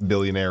tech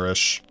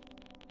billionaire-ish.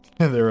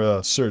 They're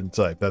a certain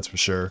type, that's for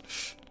sure.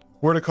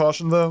 Word of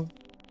caution, though.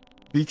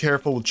 Be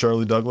careful with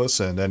Charlie Douglas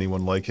and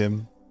anyone like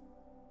him.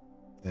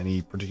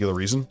 Any particular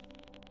reason?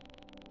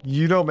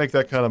 You don't make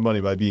that kind of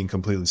money by being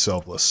completely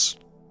selfless.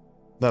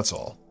 That's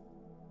all.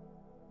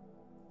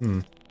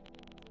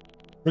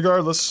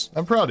 Regardless,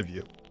 I'm proud of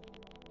you.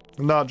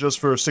 Not just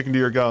for sticking to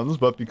your guns,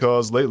 but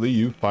because lately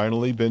you've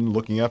finally been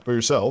looking out for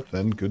yourself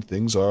and good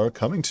things are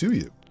coming to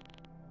you.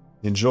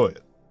 Enjoy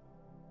it.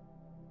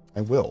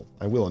 I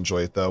will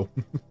enjoy it, though.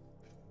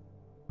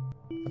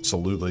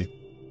 Absolutely.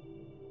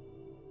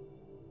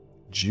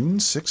 June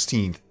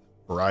 16th,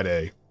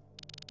 Friday.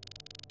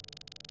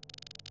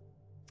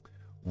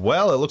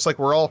 Well, it looks like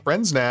we're all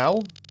friends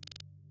now.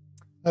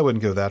 I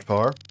wouldn't go that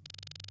far.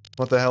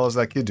 What the hell is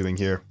that kid doing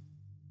here?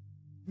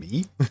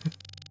 Me?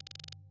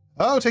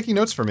 Oh, taking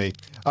notes for me.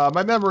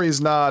 My memory is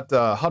not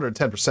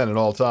 110% at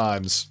all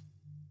times.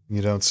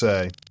 You don't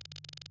say.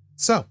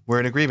 So,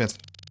 we're in agreement.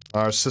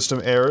 Our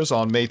system errors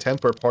on May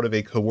 10th were part of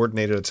a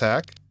coordinated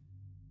attack.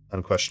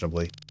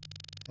 Unquestionably.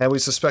 And we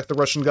suspect the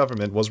Russian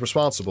government was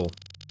responsible.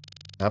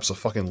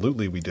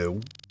 Abso-fucking-lutely we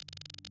do.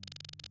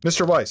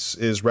 Mr. Weiss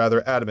is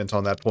rather adamant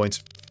on that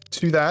point.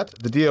 To that,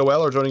 the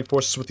DOL are joining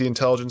forces with the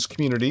intelligence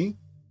community,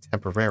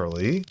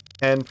 temporarily,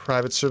 and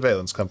private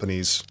surveillance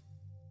companies,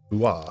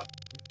 hoo-ah,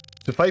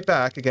 to fight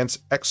back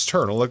against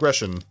external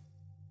aggression.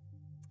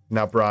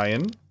 Now,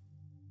 Brian.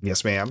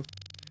 Yes, ma'am.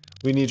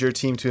 We need your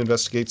team to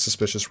investigate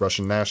suspicious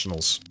Russian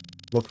nationals.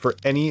 Look for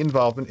any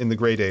involvement in the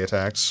Grey Day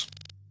attacks.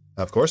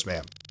 Of course,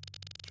 ma'am.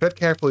 Tread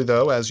carefully,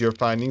 though, as your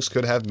findings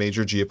could have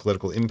major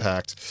geopolitical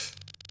impact.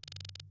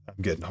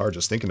 I'm getting hard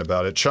just thinking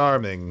about it.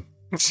 Charming.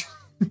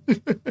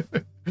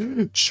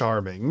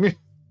 Charming.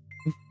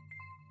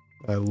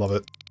 I love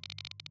it.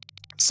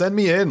 Send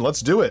me in.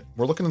 Let's do it.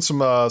 We're looking at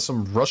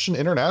some Russian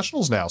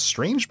internationals now.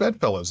 Strange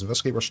bedfellows.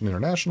 Investigate Russian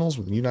internationals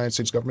with the United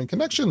States government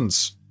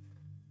connections.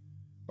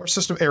 Our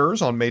system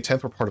errors on May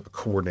 10th were part of a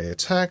coordinated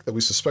attack that we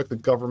suspect the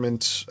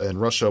government in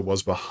Russia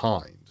was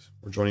behind.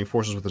 We're joining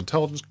forces with the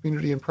intelligence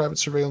community and private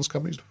surveillance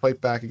companies to fight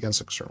back against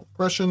external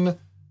aggression.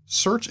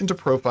 Search into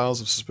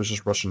profiles of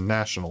suspicious Russian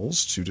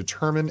nationals to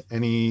determine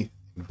any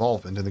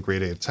involvement in the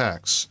Grade A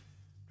attacks.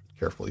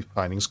 Carefully,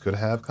 findings could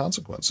have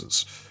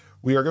consequences.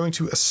 We are going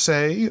to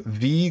assay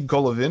V.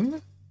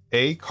 Golovin,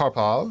 A.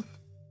 Karpov,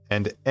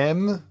 and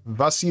M.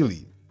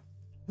 Vasiliev.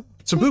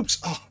 Some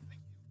boops. Oh,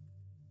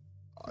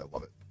 I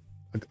love it.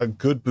 A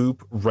good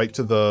boop right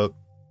to the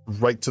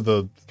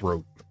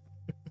throat.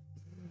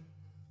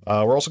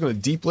 We're also going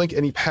to deep link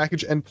any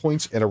package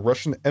endpoints at a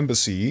Russian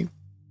embassy,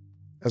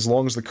 as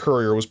long as the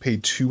courier was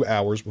paid 2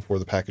 hours before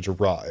the package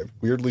arrived.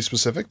 Weirdly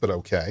specific, but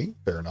okay,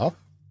 fair enough.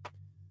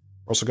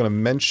 We're also going to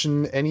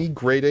mention any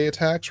Grade A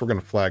attacks. We're going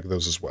to flag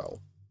those as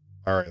well.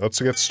 All right, let's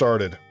get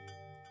started.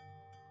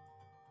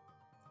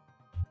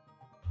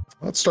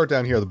 Let's start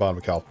down here at the bottom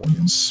of California.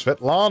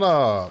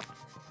 Svetlana!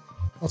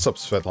 What's up,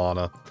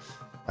 Svetlana?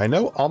 I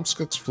know Omsk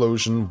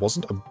explosion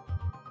wasn't a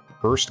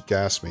burst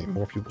gas main.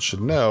 More people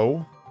should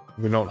know.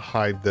 We don't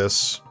hide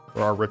this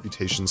for our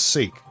reputation's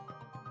sake.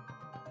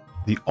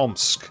 The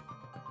Omsk.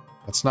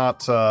 That's not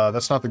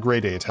the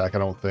Grade A attack, I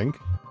don't think.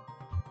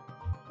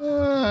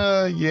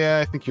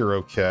 Yeah, I think you're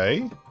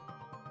okay.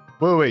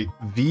 Wait.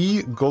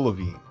 V.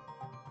 Golovin.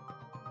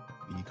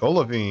 V.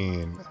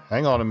 Golovin.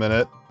 Hang on a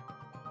minute.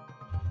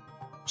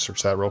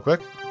 Search that real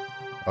quick.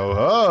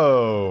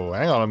 Oh,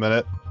 hang on a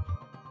minute.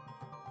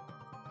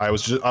 I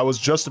was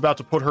just about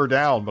to put her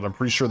down, but I'm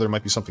pretty sure there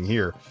might be something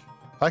here.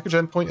 Package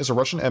endpoint is a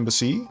Russian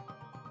embassy.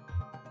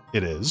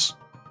 It is.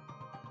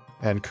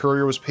 And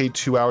courier was paid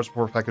 2 hours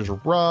before package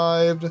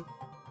arrived.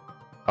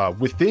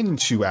 Within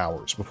 2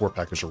 hours before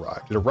package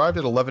arrived. It arrived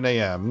at 11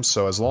 a.m.,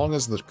 so as long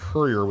as the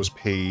courier was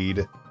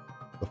paid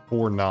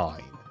before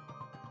 9.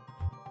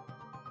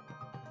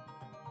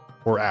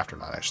 Or after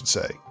 9, I should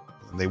say.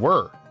 And they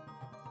were.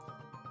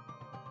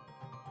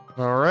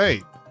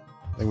 Alright.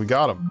 I think we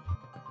got them.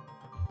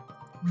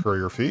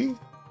 Courier fee.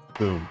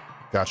 Boom.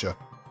 Gotcha.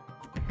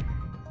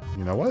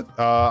 You know what?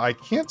 I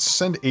can't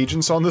send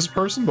agents on this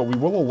person, but we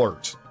will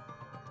alert.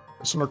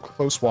 This under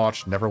close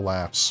watch never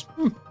laughs.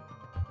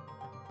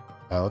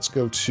 Let's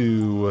go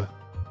to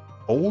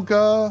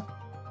Olga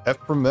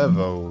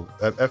Efremova.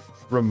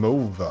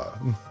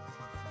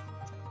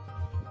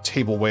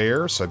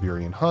 Tableware,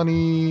 Siberian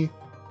honey.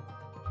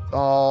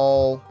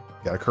 All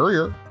got a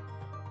courier.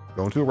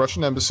 Going to a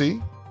Russian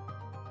embassy.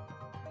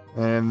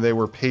 And they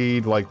were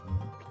paid, like,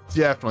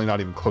 definitely not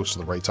even close to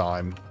the right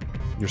time.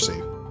 You're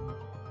safe.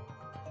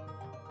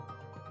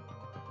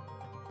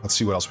 Let's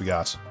see what else we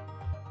got.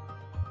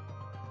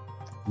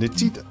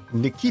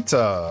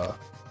 Nikita.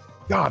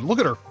 God, look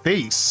at her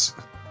face.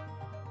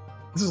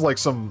 This is like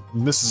some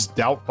Mrs.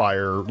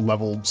 Doubtfire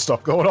level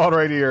stuff going on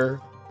right here.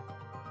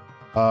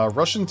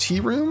 Russian tea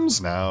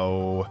rooms?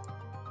 No.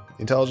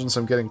 The intelligence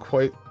I'm getting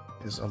quite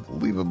is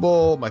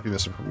unbelievable. Might be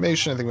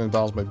misinformation. I think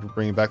McDonald's might be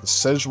bringing back the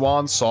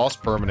Szechuan sauce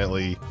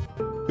permanently.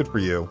 Good for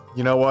you.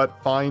 You know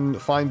what? Find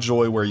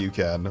joy where you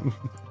can.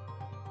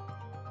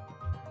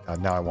 God,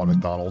 now I want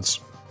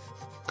McDonald's.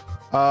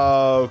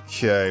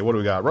 Okay, what do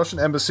we got? Russian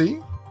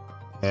embassy.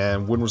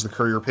 And when was the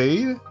courier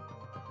paid?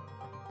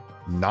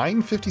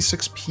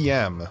 9:56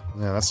 p.m.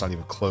 Yeah, that's not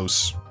even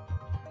close.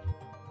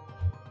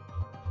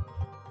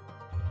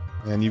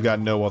 And you've got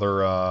no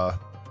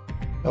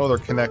other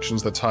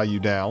connections that tie you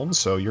down,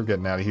 so you're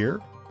getting out of here.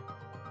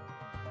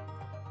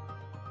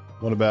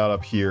 What about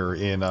up here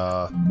in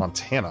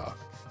Montana?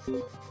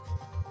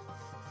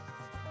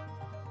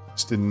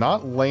 This did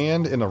not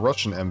land in a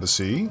Russian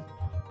embassy.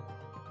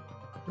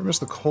 We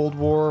missed the Cold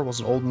War.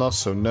 Wasn't old enough,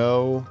 so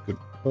no. Good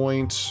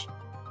point.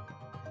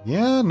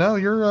 Yeah, no,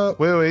 you're,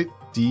 wait.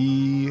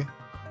 No,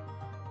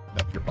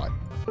 you're fine.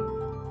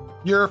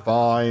 You're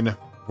fine.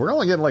 We're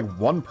only getting, like,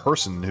 one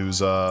person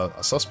who's, a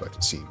suspect,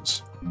 it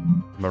seems.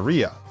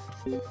 Maria.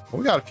 Well,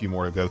 we got a few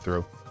more to go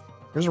through.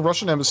 Here's a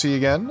Russian embassy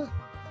again.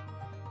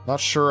 Not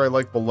sure I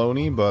like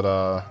baloney, but,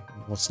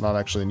 what's not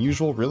actually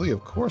unusual? Really?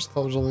 Of course, I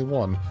thought there was only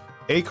one.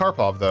 A.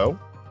 Karpov, though.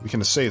 We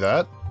can say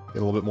that.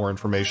 Get a little bit more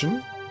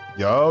information.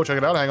 Yo, check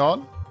it out, hang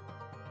on.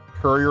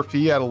 Courier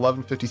fee at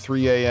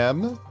 11:53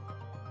 a.m.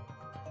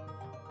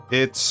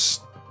 It's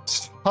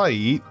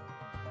tight.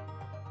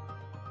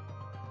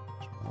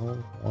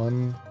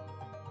 1,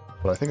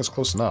 but I think it's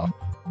close enough.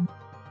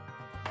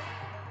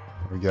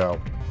 There we go.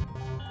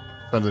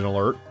 Send an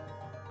alert.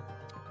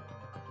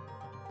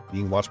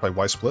 Being watched by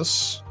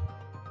Weissbliss.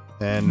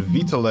 And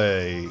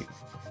Vitale.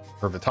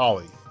 Or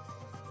Vitali.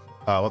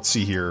 Let's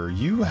see here.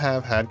 You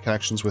have had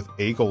connections with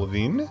A.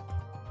 Golovin.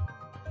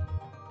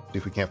 See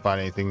if we can't find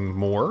anything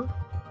more.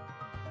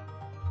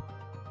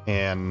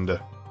 And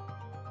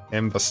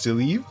M.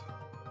 Vasiliev.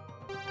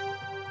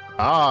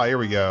 Ah, here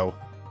we go.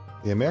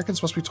 The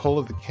Americans must be told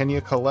of the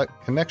Kenya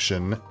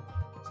connection.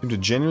 Seem to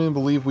genuinely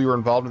believe we were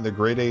involved in the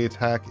Grade A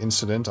attack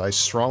incident. I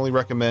strongly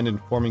recommend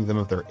informing them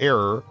of their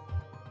error.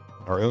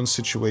 our own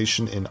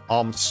situation in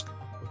Omsk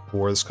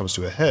before this comes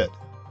to a head.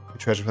 We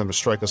tragic for them to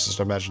strike us as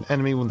an imagined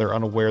enemy when they're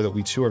unaware that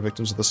we too are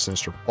victims of the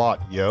sinister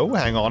plot. Yo,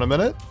 hang on a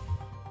minute.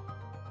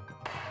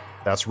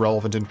 That's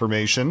relevant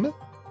information.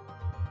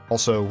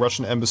 Also,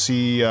 Russian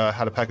embassy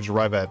had a package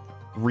arrive at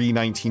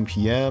 3:19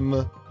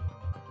 p.m.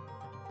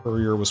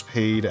 Courier was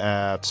paid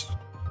at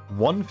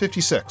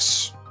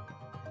 1:56.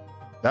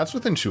 That's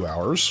within 2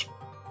 hours.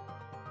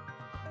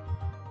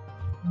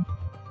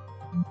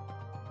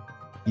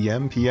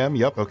 PM,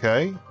 yep,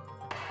 okay.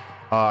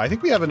 I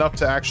think we have enough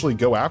to actually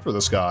go after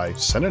this guy.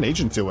 Send an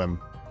agent to him.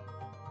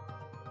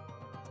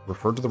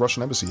 Referred to the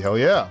Russian embassy, hell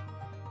yeah.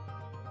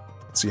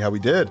 Let's see how we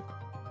did.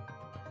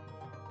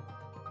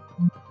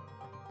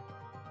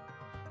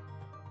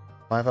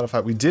 5 out of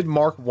 5. We did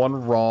mark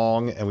one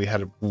wrong, and we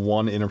had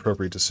one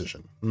inappropriate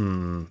decision.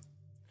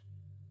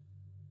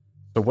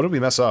 So what did we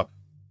mess up?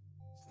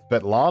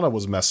 Svetlana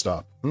was messed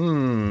up.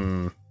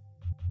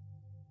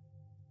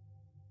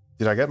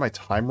 Did I get my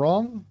time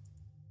wrong?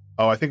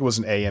 Oh, I think it was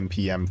an AM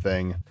PM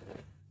thing.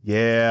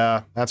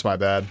 Yeah, that's my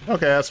bad.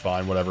 Okay, that's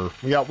fine, whatever.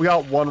 We got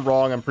one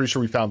wrong. I'm pretty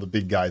sure we found the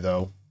big guy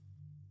though.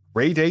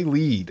 Gray Day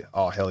lead.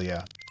 Oh, hell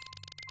yeah.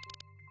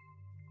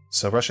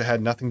 So Russia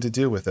had nothing to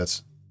do with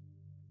it.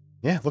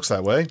 Yeah, looks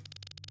that way.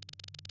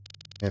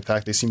 In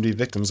fact, they seem to be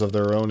victims of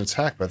their own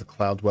attack by the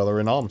Cloud Dweller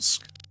in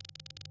Omsk.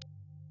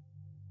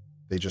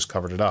 They just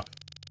covered it up.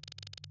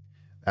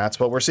 That's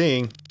what we're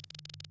seeing.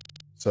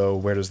 So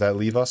where does that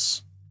leave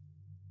us?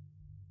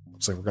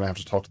 Looks like we're going to have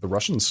to talk to the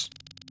Russians.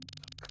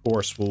 Of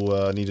course,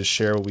 we'll need to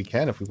share what we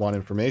can if we want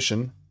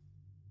information.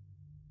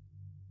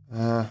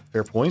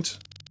 Fair point.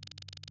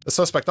 The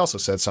suspect also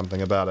said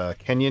something about a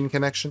Kenyan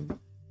connection.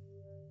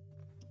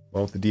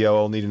 Won't the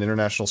DLL need an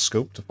international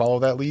scope to follow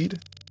that lead?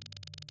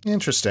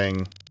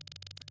 Interesting.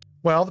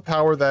 Well, the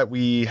power that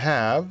we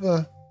have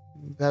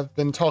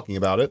been talking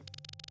about it.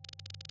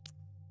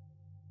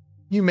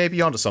 You may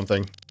be onto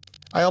something.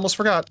 I almost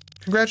forgot.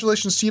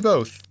 Congratulations to you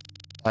both.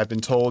 I've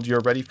been told you're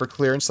ready for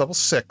clearance level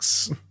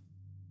 6.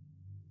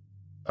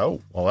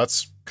 Oh, well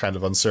that's kind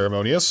of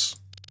unceremonious.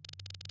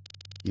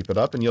 Keep it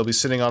up and you'll be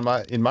sitting on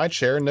in my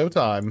chair in no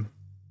time.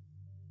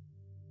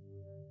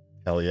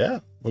 Hell yeah.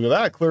 Look at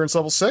that, clearance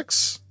level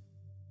 6.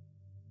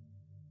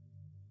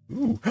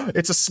 Ooh,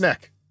 it's a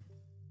snack.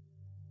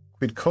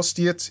 Quid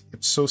costiet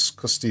ipsos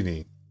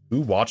costini.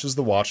 Who watches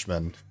the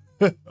Watchmen?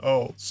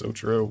 Oh, so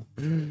true.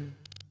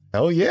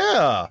 Hell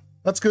yeah!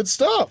 That's good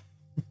stuff!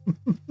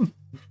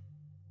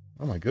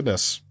 Oh my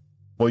goodness.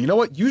 Well, you know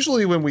what?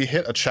 Usually when we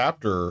hit a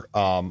chapter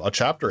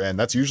end,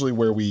 that's usually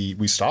where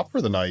we stop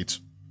for the night.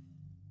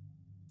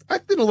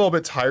 I've been a little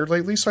bit tired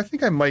lately, so I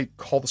think I might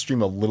call the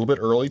stream a little bit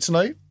early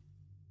tonight.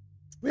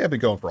 We have been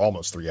going for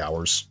almost 3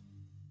 hours.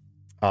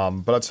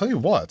 But I'll tell you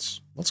what,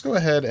 let's go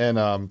ahead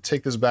and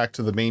take this back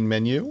to the main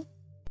menu.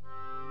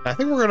 I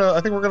think we're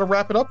gonna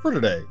wrap it up for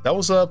today. That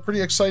was a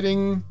pretty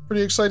exciting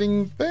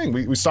thing.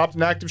 We stopped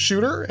an active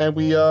shooter and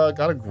we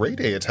got a Grey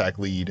Day attack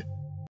lead.